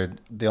 100.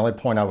 The only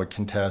point I would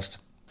contest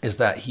is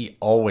that he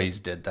always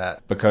did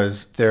that,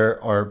 because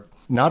there are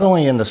not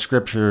only in the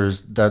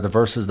scriptures the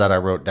verses that I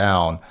wrote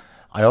down.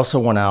 I also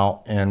went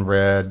out and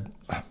read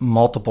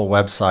multiple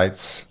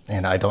websites,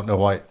 and I don't know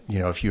what,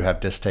 if you have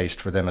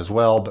distaste for them as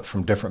well, but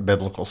from different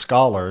biblical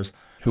scholars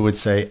who would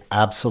say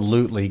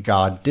absolutely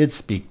God did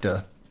speak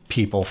to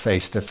people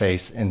face to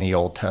face in the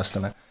Old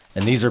Testament.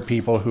 And these are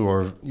people who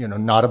are,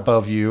 not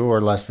above you or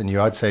less than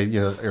you. I'd say,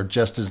 are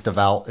just as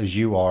devout as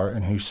you are,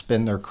 and who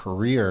spend their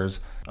careers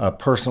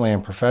personally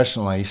and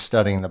professionally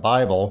studying the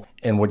Bible,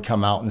 and would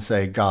come out and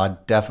say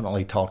God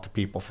definitely talked to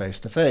people face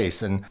to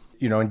face. And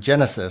in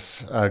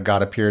Genesis,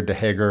 God appeared to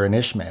Hagar and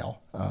Ishmael,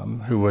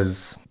 who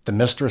was the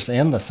mistress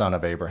and the son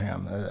of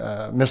Abraham.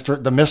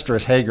 The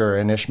mistress, Hagar,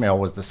 and Ishmael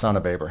was the son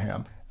of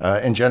Abraham.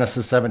 In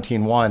Genesis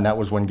 17:1, that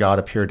was when God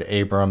appeared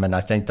to Abram, and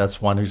I think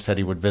that's one who said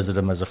he would visit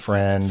him as a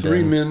friend.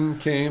 Three men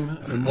came,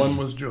 and one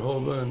was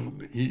Jehovah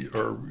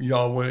or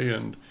Yahweh,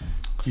 and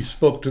he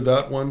spoke to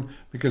that one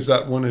because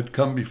that one had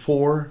come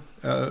before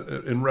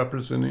in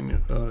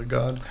representing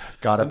God.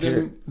 God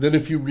appeared. Then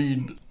if you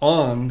read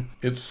on,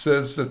 it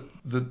says that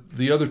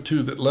the other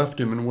two that left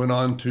him and went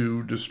on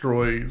to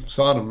destroy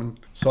Sodom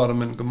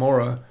and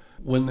Gomorrah,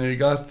 when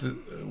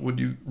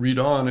you read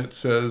on, it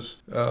says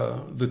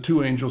the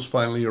two angels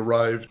finally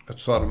arrived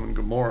at Sodom and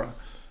Gomorrah.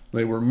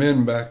 They were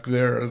men back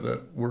there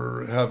that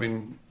were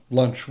having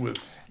lunch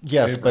with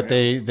Yes,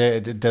 Abraham.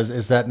 but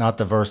is that not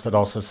the verse that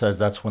also says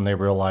that's when they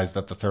realized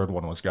that the third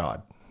one was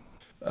God?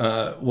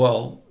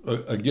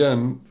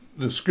 Again,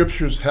 the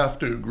scriptures have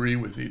to agree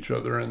with each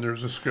other, and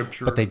there's a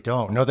scripture. But they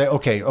don't. No,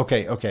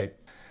 okay.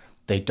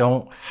 They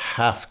don't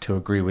have to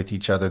agree with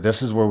each other.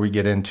 This is where we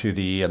get into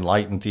the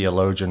enlightened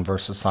theologian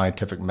versus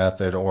scientific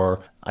method,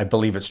 or I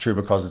believe it's true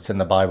because it's in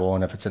the Bible,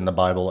 and if it's in the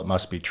Bible, it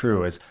must be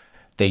true. Is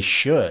they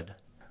should.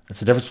 It's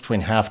the difference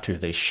between have to.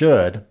 They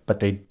should, but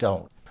they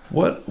don't.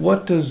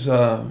 What does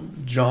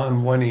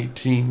John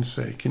 1:18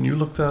 say? Can you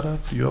look that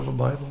up? Do you have a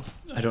Bible?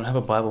 I don't have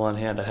a Bible on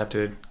hand.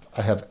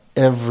 I have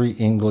every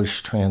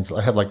English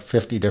I have like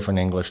 50 different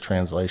English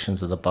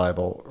translations of the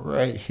Bible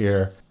right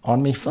here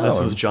on my phone. This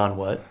was John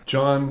what?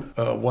 John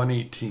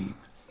 1:18.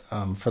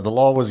 For the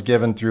law was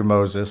given through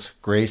Moses,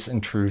 grace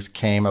and truth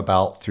came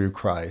about through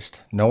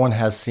Christ. No one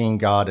has seen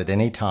God at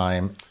any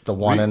time, the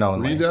one and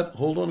only. Read that.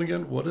 Hold on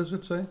again. What does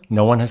it say?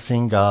 No one has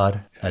seen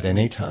God at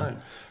any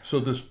time. So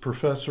this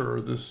professor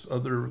or this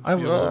other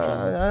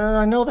theologian...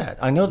 I know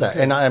that.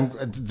 Okay. And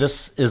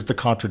this is the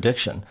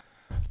contradiction,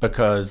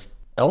 because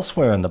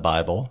elsewhere in the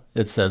Bible,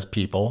 it says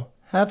people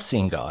have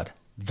seen God.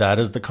 That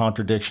is the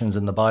contradictions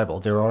in the Bible.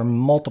 There are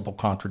multiple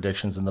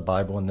contradictions in the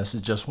Bible, and this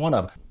is just one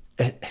of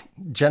them.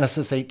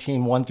 Genesis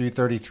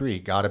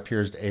 18:1-33, God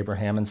appears to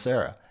Abraham and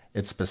Sarah.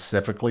 It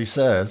specifically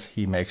says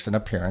he makes an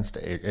appearance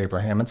to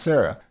Abraham and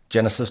Sarah.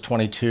 Genesis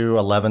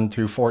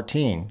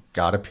 22:11-14.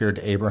 God appeared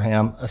to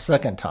Abraham a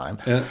second time.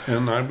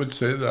 And I would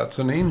say that's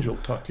an angel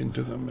talking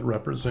to them,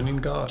 representing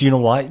God. Do you know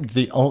why?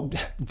 The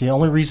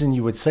only reason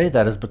you would say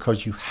that is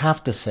because you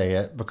have to say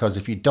it, because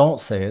if you don't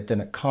say it, then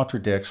it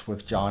contradicts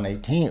with John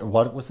 18.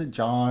 What was it?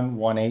 John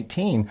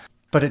 1:18.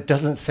 But it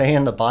doesn't say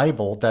in the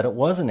Bible that it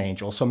was an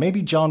angel. So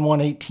maybe John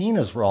 1:18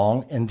 is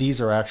wrong and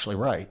these are actually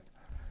right.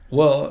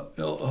 Well,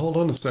 hold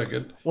on a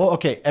second. Well,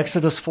 okay,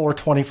 Exodus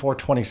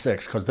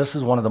 4:24-26, because this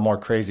is one of the more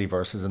crazy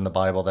verses in the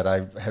Bible that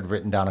I had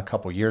written down a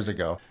couple years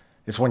ago.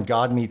 It's when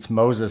God meets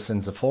Moses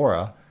and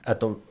Zipporah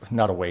at the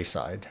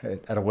wayside,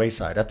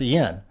 at the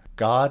inn.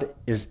 God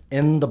is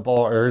in the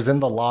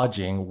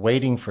lodging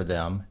waiting for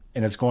them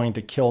and is going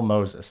to kill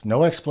Moses.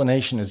 No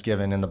explanation is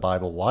given in the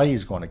Bible why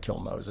he's going to kill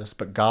Moses,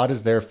 but God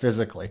is there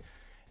physically.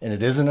 And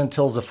it isn't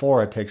until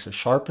Zipporah takes a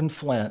sharpened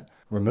flint,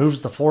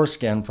 removes the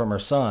foreskin from her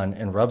son,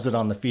 and rubs it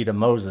on the feet of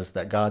Moses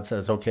that God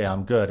says, okay,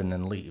 I'm good, and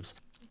then leaves.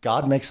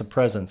 God makes a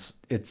presence.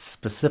 It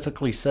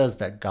specifically says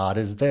that God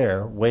is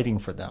there waiting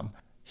for them.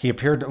 He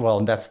appeared, well,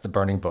 that's the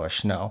burning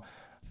bush, no.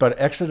 But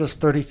Exodus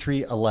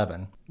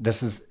 33:11,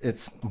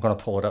 I'm going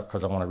to pull it up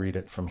because I want to read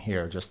it from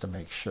here just to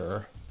make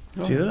sure.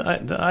 See,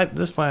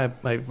 this why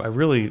I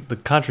really, the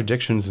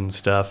contradictions and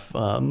stuff.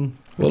 Well,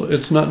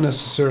 it's not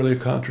necessarily a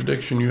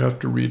contradiction. You have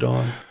to read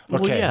on.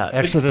 Okay, well, yeah,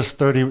 Exodus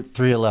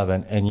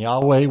 33:11, and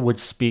Yahweh would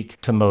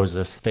speak to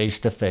Moses face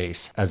to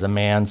face as a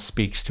man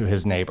speaks to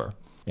his neighbor.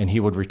 And he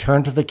would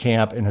return to the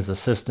camp, and his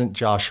assistant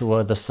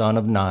Joshua, the son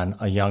of Nun,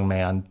 a young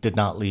man, did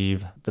not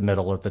leave the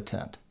middle of the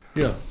tent.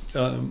 Yeah,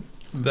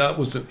 that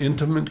was an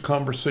intimate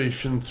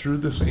conversation through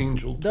this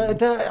angel.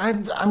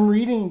 I'm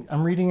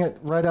reading it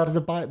right out of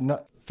the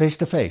Bible, face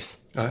to face.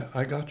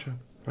 I got you.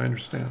 I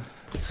understand.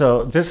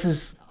 So this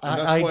is,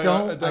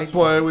 That's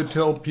why I would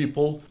tell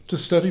people to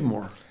study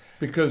more.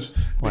 Because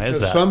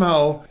that?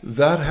 Somehow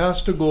that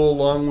has to go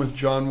along with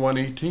John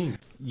 1:18.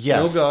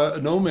 Yes.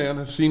 No man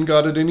has seen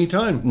God at any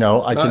time.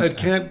 No,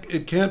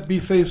 it can't be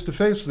face to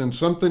face. Then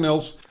something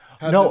else.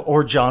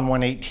 Or John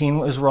 1:18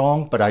 was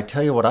wrong. But I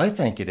tell you what I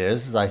think it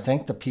is I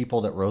think the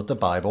people that wrote the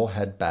Bible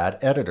had bad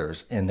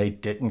editors and they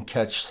didn't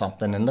catch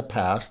something in the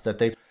past that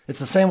they. It's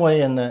the same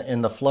way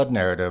in the flood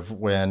narrative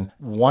when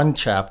one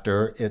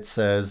chapter it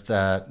says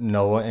that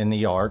Noah in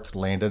the ark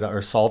landed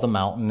or saw the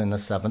mountain in the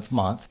 7th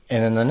month,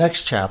 and in the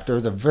next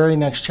chapter, the very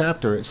next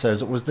chapter, it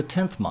says it was the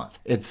 10th month.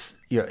 It's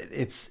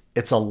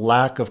a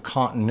lack of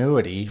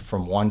continuity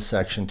from one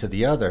section to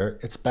the other.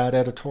 It's bad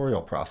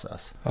editorial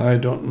process. I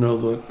don't know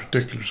the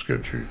particular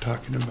scripture you're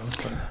talking about,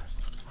 but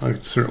I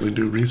certainly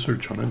do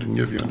research on it and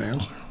give you an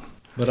answer.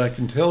 But I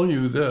can tell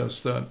you this,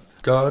 that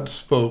God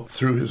spoke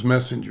through his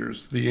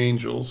messengers, the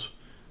angels.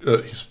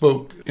 He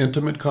spoke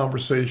intimate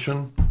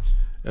conversation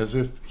as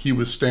if he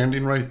was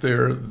standing right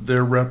there.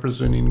 They're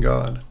representing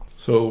God.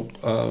 So,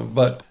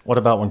 but... What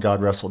about when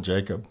God wrestled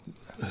Jacob?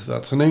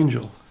 That's an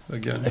angel,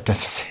 again. It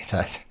doesn't say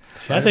that.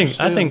 See, I think,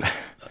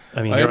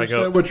 I mean, I here I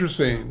understand go. what you're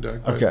saying,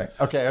 Doug. Okay.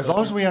 As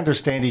long as we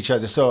understand each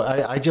other. So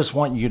I just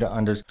want you to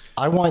understand.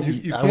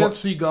 You can't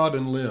see God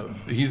and live.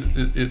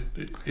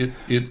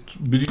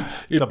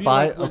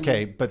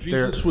 But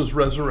Jesus was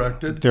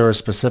resurrected. There are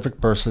specific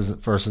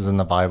verses in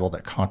the Bible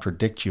that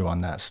contradict you on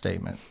that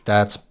statement.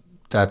 That's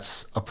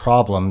a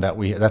problem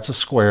that's a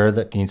square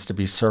that needs to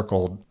be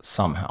circled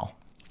somehow.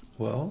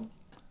 Well,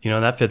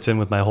 that fits in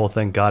with my whole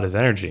thing. God is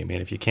energy. I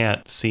mean, if you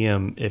can't see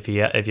him, if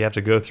you have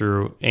to go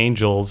through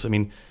angels, I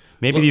mean.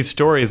 Maybe these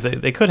stories,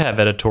 they could have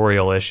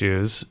editorial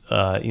issues,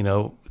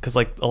 because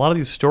like a lot of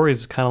these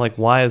stories is kind of like,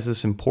 why is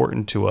this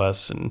important to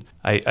us? And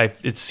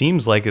it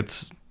seems like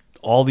it's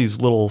all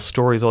these little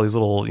stories, all these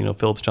little,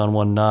 Philip's John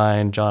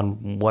 1:9,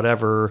 John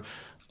whatever,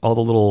 all the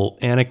little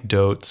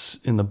anecdotes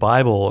in the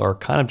Bible are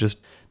kind of just,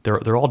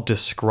 they're all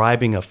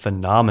describing a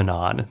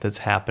phenomenon that's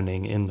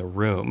happening in the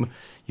room.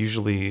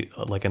 Usually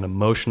like an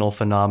emotional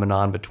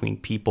phenomenon between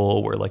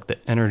people where like the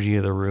energy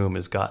of the room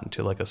has gotten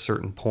to like a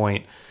certain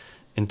point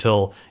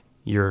until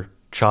you're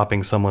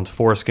chopping someone's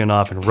foreskin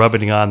off and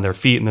rubbing it on their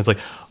feet, and it's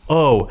like,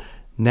 oh,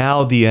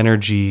 now the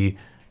energy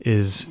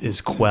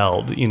is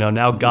quelled.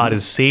 Now God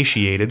is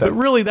satiated. But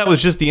really, that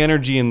was just the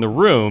energy in the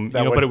room.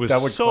 But it was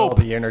that would so quell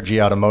the energy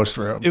out of most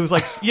rooms. It was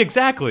like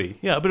exactly,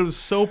 yeah. But it was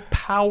so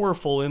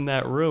powerful in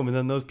that room, and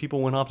then those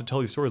people went off to tell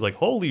these stories like,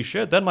 holy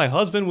shit! Then my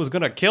husband was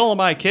gonna kill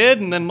my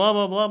kid, and then blah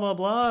blah blah blah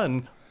blah,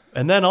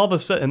 and then all of a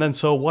sudden,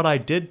 so what I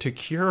did to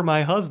cure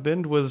my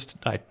husband was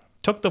I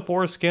took the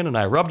foreskin and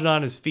I rubbed it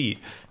on his feet.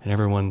 And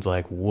everyone's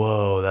like,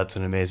 whoa, that's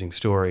an amazing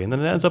story. And then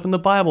it ends up in the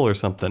Bible or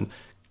something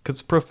because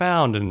it's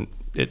profound and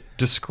it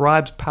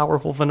describes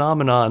powerful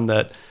phenomenon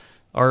that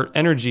are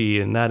energy,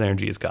 and that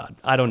energy is God.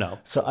 I don't know.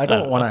 So I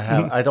don't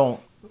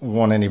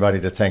want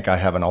anybody to think I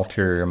have an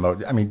ulterior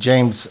motive. I mean,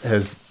 James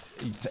has,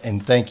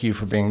 and thank you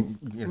for being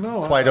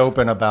quite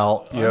open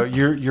about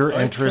your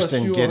interest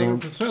in getting.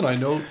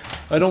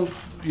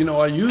 100%.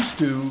 I used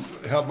to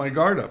have my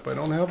guard up. I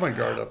don't have my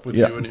guard up with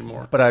you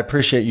anymore. But I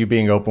appreciate you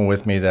being open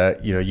with me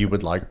that you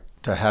would like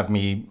to have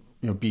me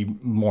be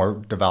more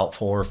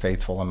devoutful or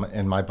faithful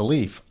in my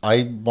belief.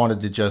 I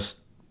wanted to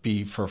just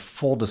be, for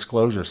full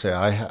disclosure, say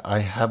I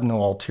have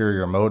no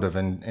ulterior motive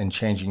in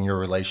changing your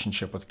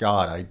relationship with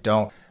God. I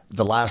don't.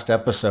 The last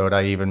episode,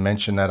 I even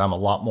mentioned that I'm a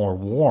lot more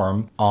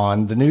warm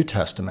on the New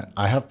Testament.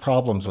 I have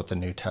problems with the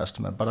New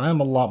Testament, but I am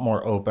a lot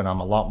more open. I'm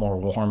a lot more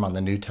warm on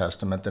the New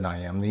Testament than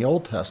I am the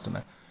Old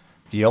Testament.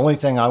 The only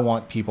thing I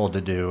want people to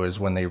do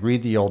is when they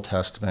read the Old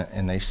Testament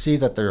and they see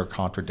that there are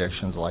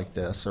contradictions like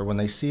this, or when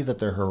they see that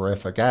there are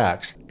horrific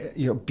acts,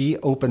 be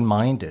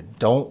open-minded.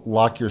 Don't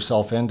lock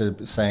yourself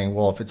into saying,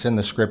 well, if it's in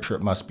the Scripture,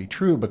 it must be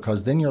true,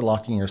 because then you're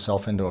locking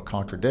yourself into a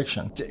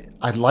contradiction.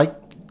 I like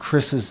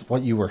Chris's,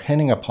 what you were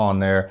hinting upon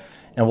there,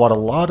 and what a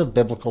lot of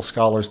biblical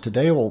scholars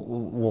today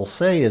will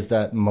say is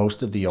that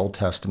most of the Old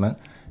Testament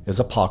is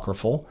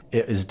apocryphal.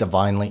 It is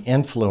divinely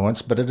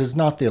influenced, but it is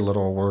not the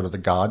literal word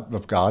of God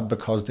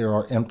because there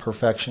are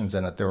imperfections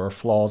in it, there are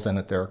flaws in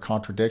it, there are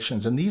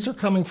contradictions, and these are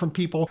coming from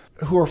people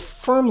who are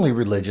firmly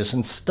religious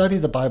and study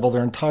the Bible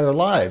their entire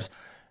lives.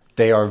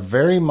 They are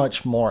very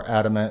much more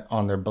adamant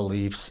on their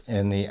beliefs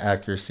in the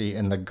accuracy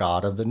in the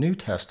God of the New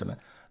Testament.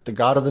 The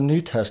God of the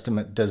New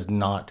Testament does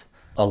not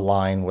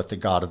align with the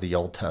God of the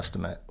Old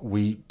Testament.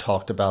 We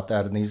talked about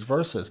that in these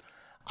verses.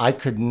 I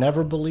could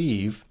never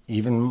believe,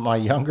 even in my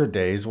younger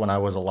days when I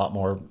was a lot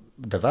more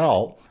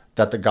devout,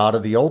 that the God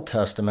of the Old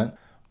Testament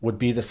would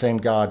be the same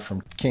God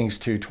from Kings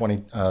 2,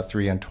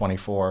 23 and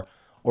 24,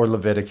 or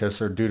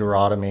Leviticus or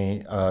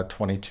Deuteronomy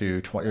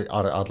 22, 20,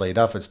 oddly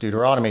enough, it's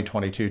Deuteronomy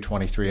 22,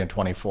 23 and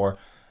 24,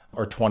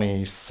 or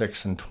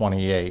 26 and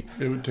 28.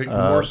 It would take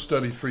more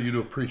study for you to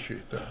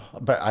appreciate that.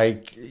 But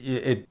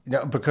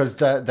because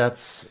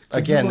that's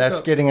again, that's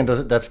getting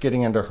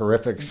into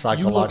horrific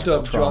psychological You looked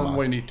up trauma. John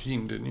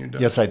 1:18, didn't you, Doug?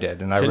 Yes, I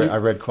did, and I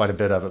read quite a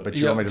bit of it. But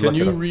you want me to look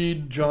it up? Can you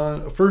read 1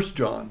 John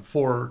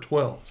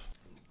 4:12?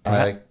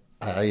 I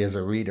as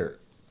a reader.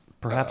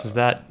 Perhaps is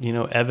that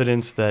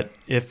evidence that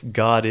if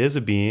God is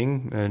a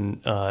being, and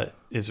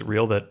is it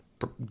real that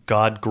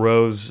God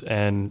grows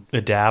and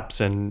adapts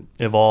and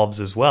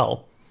evolves as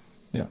well?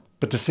 Yeah,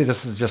 but to see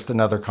this is just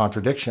another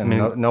contradiction.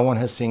 No one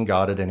has seen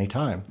God at any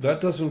time.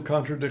 That doesn't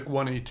contradict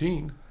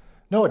 1:18.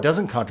 No, it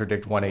doesn't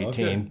contradict 1:18,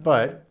 okay.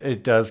 But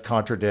it does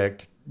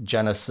contradict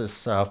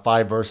Genesis,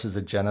 5 verses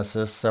of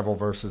Genesis, several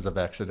verses of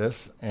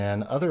Exodus,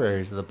 and other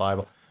areas of the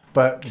Bible.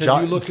 But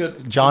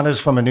John is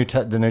from the New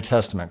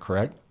Testament,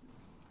 correct?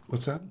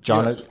 What's that?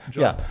 John yes, is,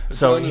 John. Yeah.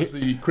 So John is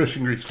the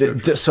Christian Greek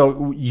scripture.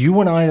 So you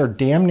and I are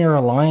damn near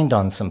aligned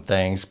on some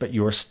things, but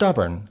you are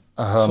stubborn.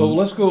 So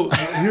let's go.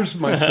 Here's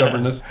my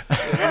stubbornness.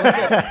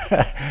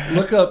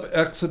 Look up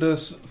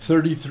Exodus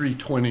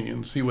 33:20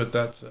 and see what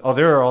that says. Oh,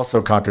 there are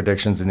also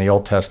contradictions in the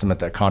Old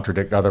Testament that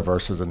contradict other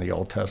verses in the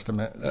Old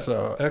Testament.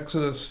 So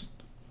Exodus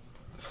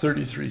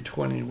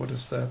 33:20. What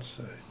does that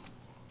say?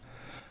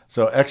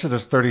 So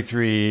Exodus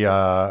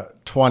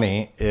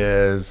 33:20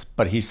 is,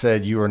 but he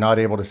said, you are not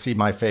able to see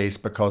my face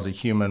because a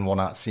human will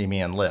not see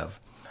me and live,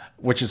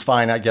 which is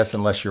fine, I guess,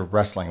 unless you're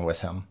wrestling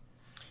with him.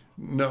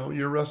 No,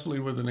 you're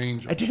wrestling with an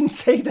angel. I didn't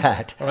say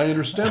that. I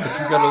understand,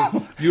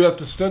 but you have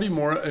to study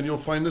more, and you'll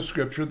find a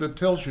scripture that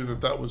tells you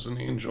that was an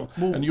angel,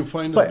 and you'll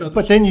find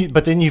but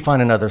then you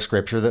find another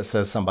scripture that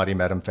says somebody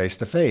met him face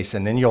to face,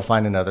 and then you'll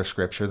find another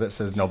scripture that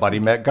says nobody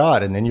met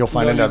God, and then you'll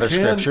find another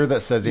scripture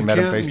that says he met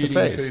him face to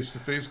face. Face to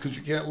face because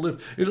you can't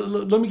live.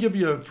 Let me give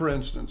you for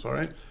instance. All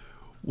right,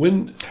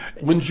 when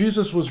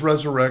Jesus was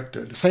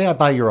resurrected, say I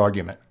buy your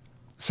argument.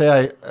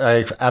 Say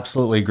I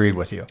absolutely agreed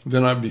with you.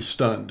 Then I'd be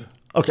stunned.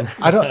 Okay,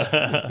 I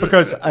don't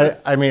because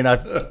I mean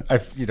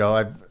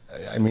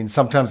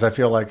sometimes I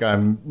feel like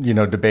I'm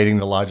debating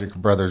the logic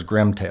of Brothers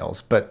Grimm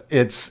tales, but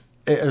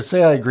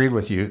say I agreed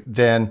with you,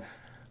 then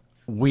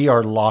we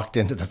are locked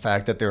into the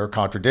fact that there are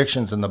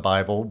contradictions in the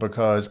Bible,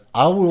 because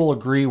I will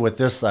agree with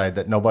this side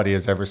that nobody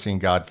has ever seen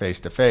God face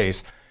to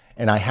face,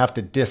 and I have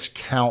to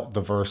discount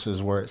the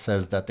verses where it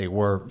says that they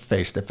were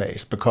face to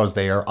face because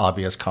they are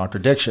obvious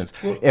contradictions.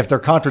 Well, if they're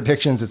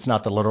contradictions, it's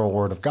not the literal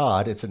word of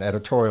God; it's an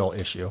editorial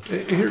issue.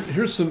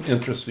 Here's some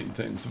interesting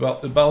things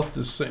about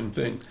this same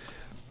thing.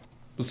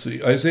 Let's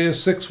see: Isaiah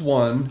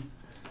 6:1,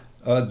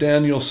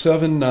 Daniel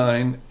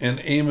 7:9, and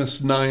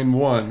Amos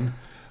 9:1.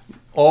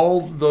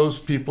 All those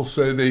people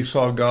say they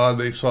saw God.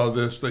 They saw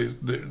this.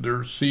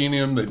 They're seeing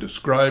Him. They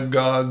describe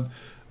God.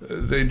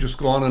 They just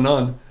go on and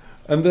on.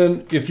 And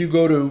then if you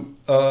go to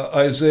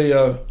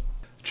Isaiah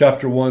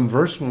chapter 1,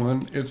 verse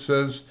 1, it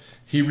says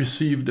he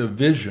received a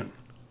vision.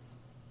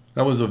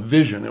 That was a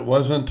vision. It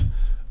wasn't,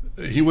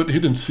 he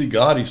didn't see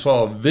God. He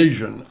saw a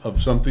vision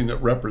of something that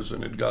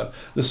represented God.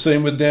 The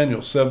same with Daniel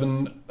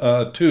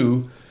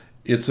 7:2,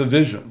 it's a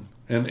vision.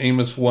 And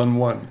Amos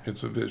 1:1,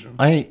 it's a vision.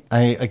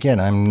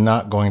 I'm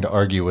not going to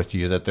argue with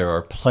you that there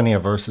are plenty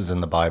of verses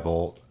in the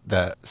Bible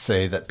that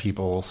say that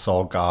people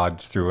saw God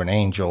through an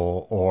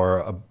angel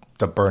or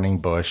the burning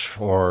bush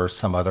or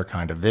some other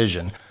kind of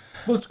vision.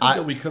 Well, it's good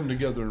that we come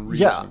together and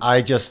reason. Yeah,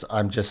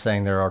 I'm just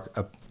saying there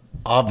are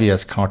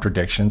obvious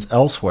contradictions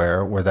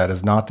elsewhere where that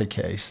is not the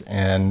case,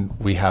 and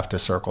we have to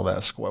circle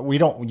that square.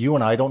 You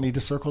and I don't need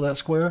to circle that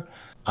square,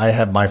 I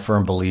have my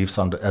firm beliefs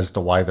as to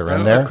why they're in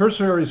And there. a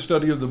cursory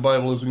study of the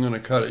Bible isn't going to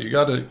cut it. You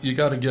got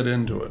to get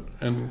into it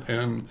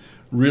and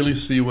really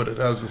see what it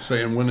has to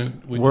say. And when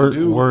you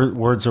do,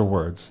 Words are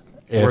words.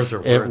 Words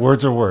are words.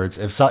 Words are words.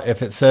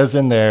 If it says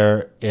in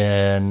there,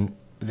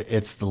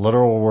 it's the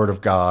literal word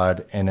of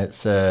God, and it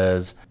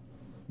says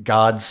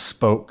God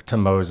spoke to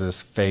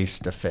Moses face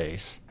to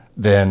face,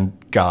 then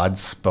God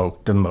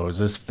spoke to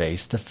Moses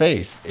face to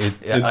face.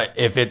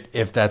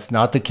 If that's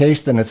not the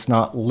case, then it's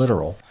not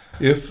literal.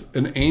 if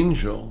an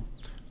angel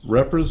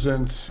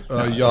represents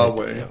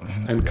Yahweh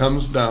and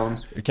comes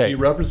down, he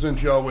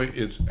represents Yahweh.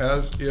 It's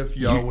as if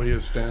Yahweh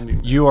is standing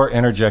there. You are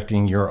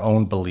interjecting your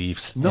own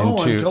beliefs. No,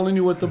 I'm telling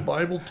you what the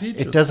Bible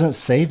teaches. It doesn't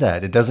say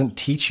that. It doesn't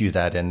teach you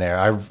that in there.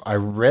 I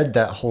read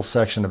that whole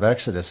section of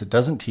Exodus. It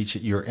doesn't teach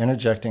it. You're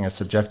interjecting a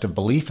subjective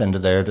belief into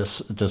there to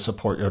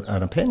support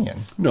an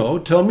opinion. No,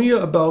 tell me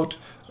about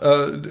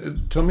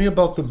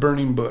the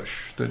burning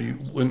bush that he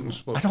went and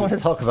spoke. I don't want to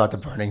talk about the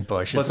burning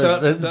bush.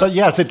 But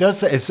yes, it does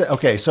say. It's,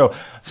 okay, so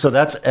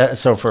that's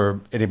so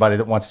for anybody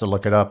that wants to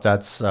look it up,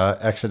 that's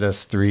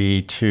Exodus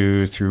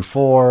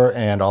 3:2-4,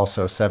 and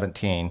also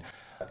 17.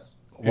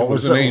 What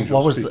was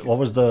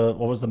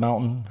the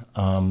mountain?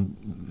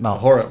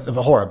 Mount Horeb.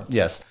 Horeb.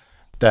 Yes,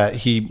 that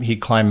he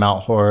climbed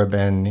Mount Horeb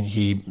and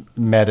he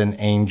met an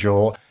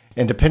angel.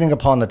 And depending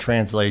upon the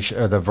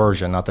translation or the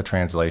version, not the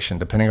translation,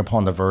 depending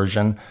upon the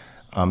version.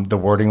 The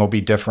wording will be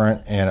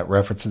different and it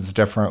references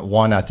different.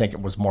 One, I think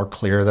it was more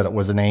clear that it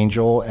was an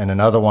angel, and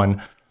another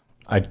one,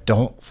 I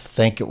don't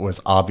think it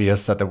was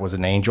obvious that it was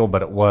an angel,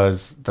 but it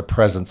was the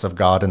presence of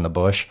God in the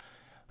bush.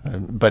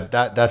 But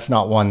that's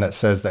not one that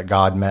says that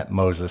God met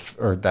Moses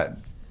or that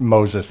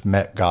Moses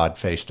met God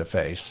face to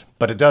face.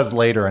 But it does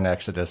later in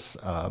Exodus,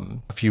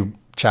 a few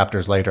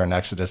chapters later in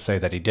Exodus, say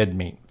that he did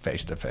meet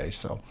face to face.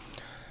 So.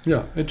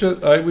 Yeah,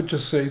 I would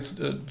just say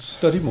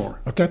study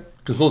more. Okay.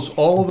 Because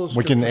all of those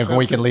we can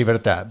leave it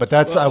at that. But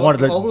that's I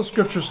wanted to. All those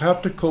scriptures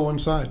have to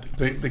coincide.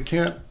 They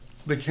can't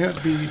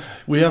be.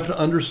 We have to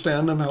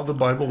understand them how the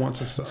Bible wants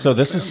us to. So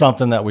this is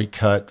something that we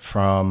cut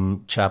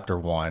from chapter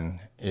 1.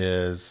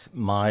 Is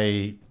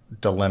my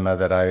dilemma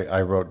that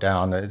I wrote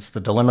down. It's the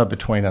dilemma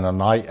between an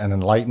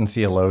enlightened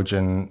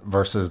theologian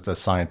versus the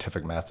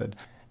scientific method,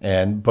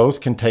 and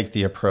both can take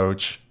the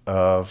approach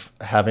of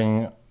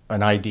having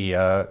an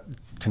idea,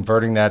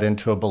 converting that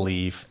into a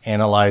belief,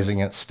 analyzing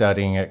it,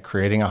 studying it,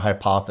 creating a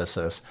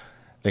hypothesis,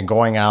 then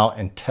going out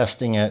and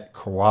testing it,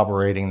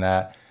 corroborating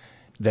that,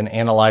 then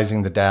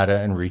analyzing the data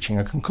and reaching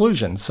a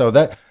conclusion. So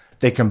that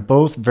they can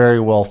both very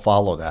well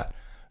follow that.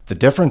 The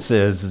difference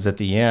is at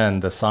the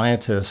end, the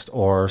scientist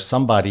or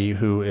somebody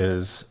who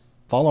is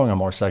following a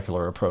more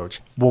secular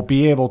approach will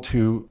be able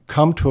to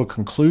come to a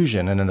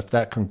conclusion, and if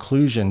that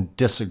conclusion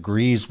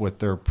disagrees with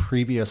their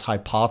previous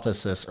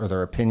hypothesis or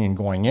their opinion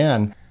going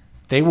in,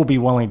 they will be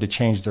willing to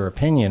change their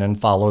opinion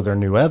and follow their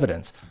new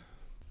evidence.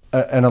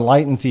 An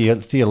enlightened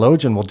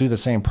theologian will do the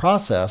same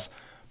process,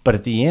 but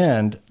at the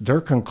end,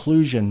 their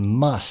conclusion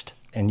must,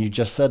 and you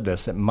just said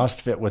this, it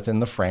must fit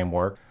within the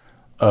framework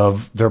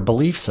of their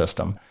belief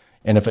system.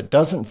 And if it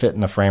doesn't fit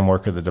in the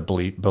framework of the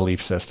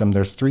belief system,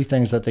 there's three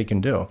things that they can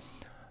do.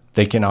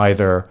 They can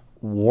either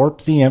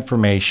warp the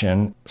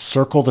information,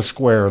 circle the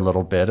square a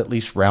little bit, at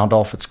least round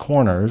off its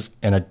corners,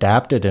 and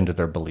adapt it into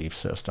their belief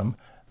system.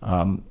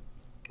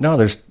 No,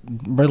 there's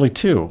really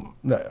two,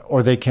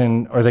 or they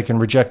can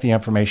reject the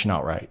information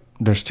outright.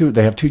 There's two.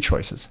 They have two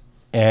choices,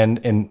 and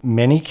in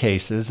many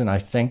cases, and I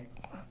think,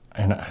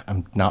 and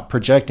I'm not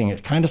projecting,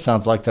 it kind of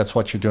sounds like that's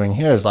what you're doing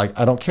here. Is like,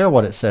 I don't care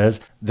what it says.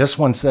 This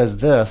one says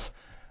this,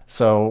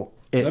 so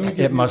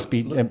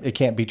it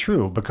can't be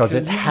true because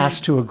it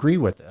has to agree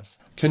with this.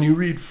 Can you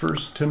read 1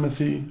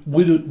 Timothy?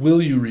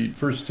 Will you read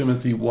 1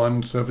 Timothy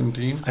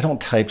 1:17? I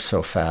don't type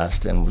so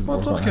fast, and well,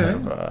 it's okay.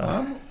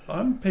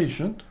 I'm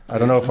patient. I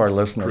don't know if our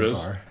listeners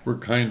Chris, are. We're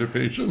kind of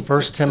patient.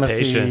 1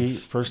 Timothy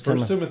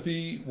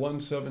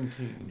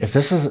 1:17. If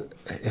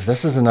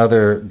this is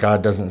another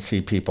God doesn't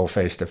see people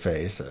face to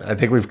face, I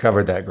think we've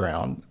covered that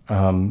ground.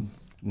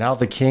 Now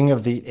the King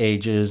of the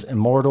ages,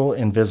 immortal,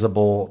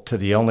 invisible, to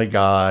the only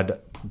God,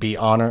 be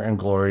honor and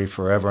glory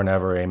forever and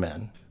ever.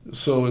 Amen.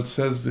 So it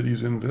says that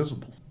he's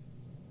invisible.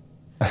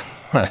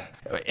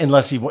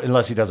 unless he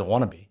doesn't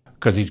want to be,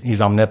 because he's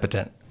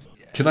omnipotent.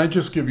 Can I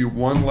just give you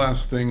one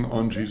last thing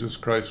on Jesus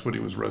Christ when he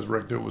was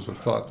resurrected? It was a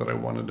thought that I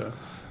wanted to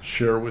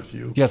share with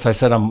you. Yes, I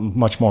said I'm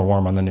much more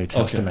warm on the New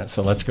Testament,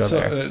 so let's go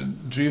there.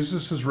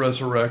 Jesus is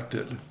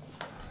resurrected,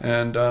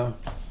 and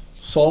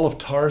Saul of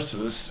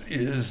Tarsus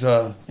is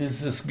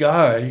this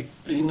guy.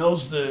 He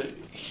knows the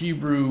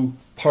Hebrew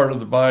part of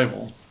the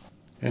Bible,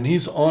 and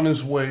he's on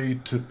his way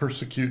to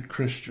persecute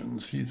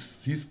Christians.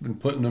 He's been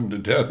putting them to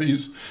death.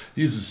 He's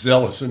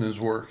zealous in his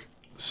work.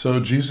 So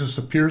Jesus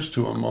appears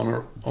to him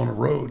on a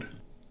road.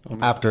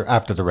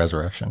 After the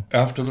resurrection.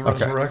 After the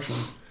resurrection.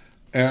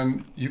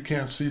 And you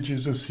can't see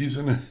Jesus. He's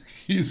in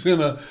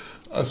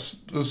a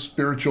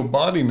spiritual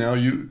body now.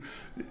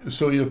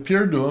 So he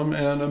appeared to him,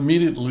 and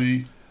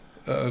immediately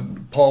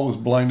Paul was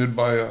blinded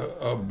by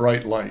a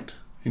bright light.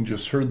 He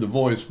just heard the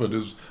voice, but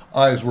his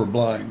eyes were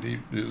blind. He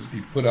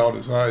put out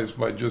his eyes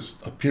by just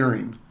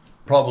appearing.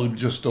 Probably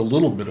just a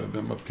little bit of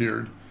him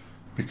appeared,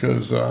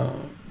 because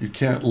you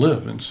can't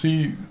live and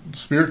see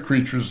spirit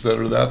creatures that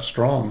are that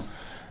strong.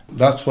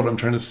 That's what I'm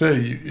trying to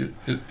say.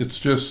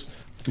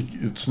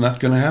 It's not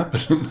going to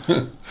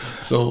happen.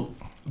 So,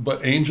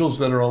 but angels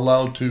that are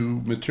allowed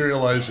to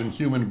materialize in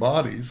human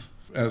bodies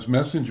as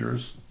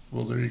messengers,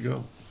 well, there you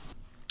go.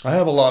 I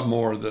have a lot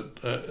more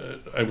that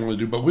I want to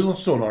do, but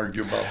let's don't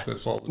argue about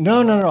this all the time.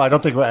 No. I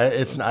don't think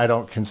it's. I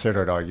don't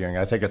consider it arguing.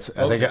 I think it's.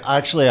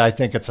 I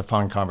think it's a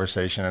fun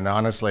conversation. And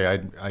honestly,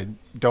 I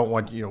don't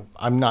want you.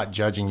 I'm not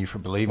judging you for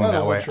believing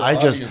that way.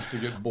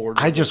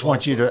 I just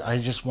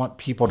want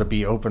people to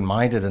be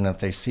open-minded, and if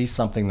they see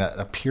something that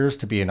appears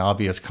to be an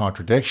obvious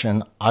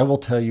contradiction, I will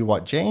tell you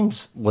what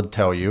James would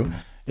tell you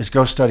is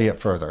go study it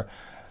further.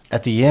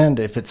 At the end,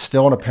 if it's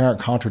still an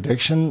apparent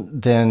contradiction,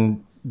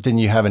 then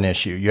you have an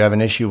issue. You have an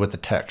issue with the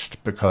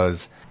text,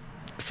 because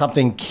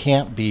something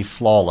can't be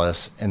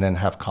flawless and then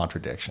have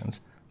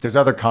contradictions. There's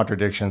other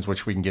contradictions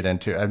which we can get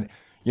into. And,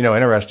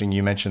 interesting,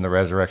 you mentioned the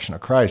resurrection of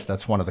Christ.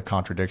 That's one of the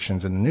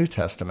contradictions in the New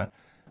Testament,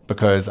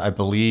 because I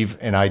believe,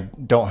 and I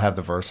don't have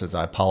the verses,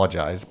 I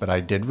apologize, but I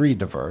did read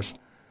the verse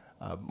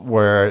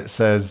where it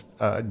says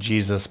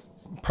Jesus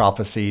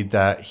prophesied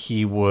that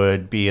he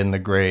would be in the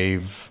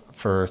grave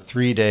for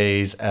 3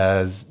 days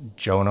as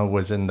Jonah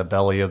was in the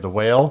belly of the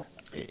whale.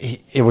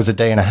 It was a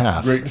day and a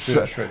half. Great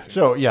fish, right?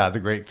 So yeah, the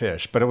great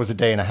fish. But it was a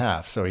day and a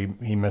half, so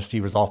he missed. He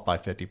was off by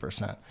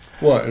 50%.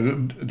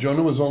 What?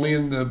 Jonah was only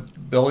in the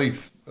belly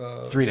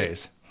 3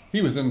 days.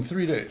 He was in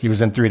 3 days. He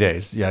was in 3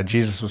 days. Yeah,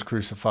 Jesus was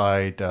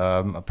crucified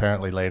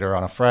apparently later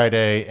on a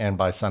Friday, and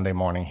by Sunday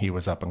morning he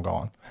was up and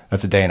gone.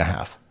 That's a day and a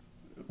half.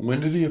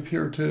 When did he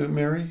appear to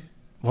Mary?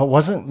 Well, it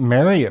wasn't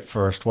Mary at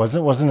first, was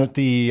it? Wasn't it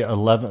the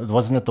 11?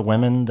 Wasn't it the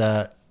women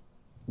that?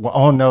 Well,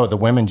 oh no, the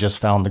women just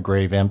found the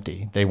grave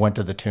empty. They went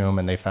to the tomb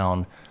and they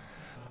found,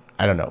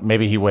 I don't know,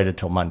 maybe he waited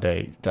till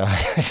Monday.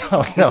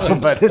 So no,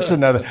 but it's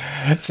another.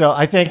 So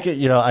I think,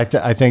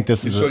 I think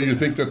this is. So you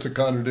think that's a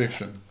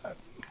contradiction?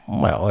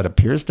 Well, it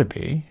appears to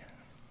be.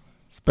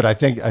 But I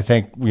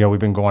think we've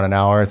been going an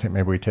hour. I think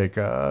maybe we take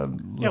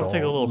we'll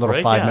take a little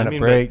break. 5-minute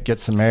break, get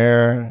some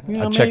air.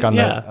 Check on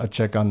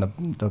the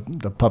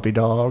the puppy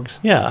dogs.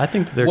 Yeah, I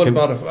think What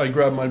about if I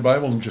grab my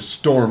Bible and just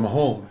storm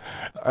home?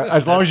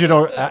 As long as you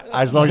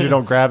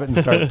don't grab it and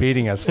start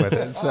beating us with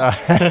it. So.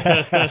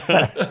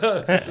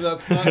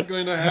 That's not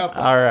going to happen.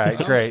 All right,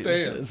 I'm great.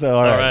 staying. So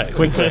all right,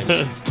 quick break.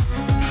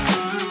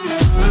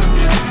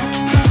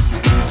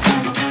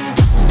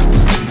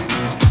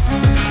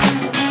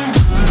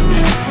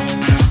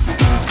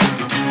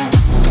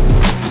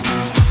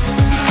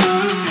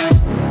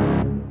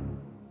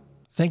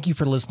 Thank you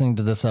for listening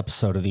to this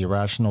episode of the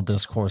Irrational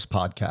Discourse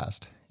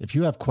podcast. If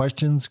you have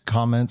questions,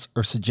 comments,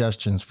 or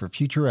suggestions for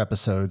future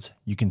episodes,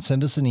 you can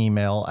send us an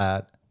email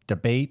at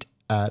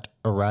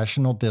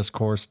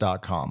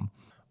debate@irrationaldiscourse.com,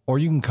 or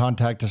you can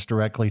contact us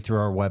directly through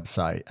our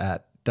website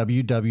at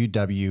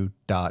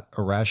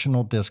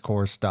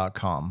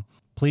www.irrationaldiscourse.com.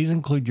 Please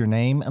include your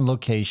name and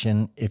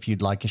location if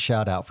you'd like a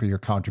shout out for your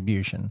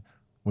contribution.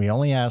 We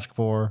only ask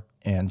for,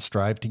 and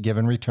strive to give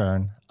in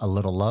return, a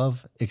little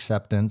love,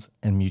 acceptance,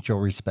 and mutual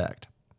respect.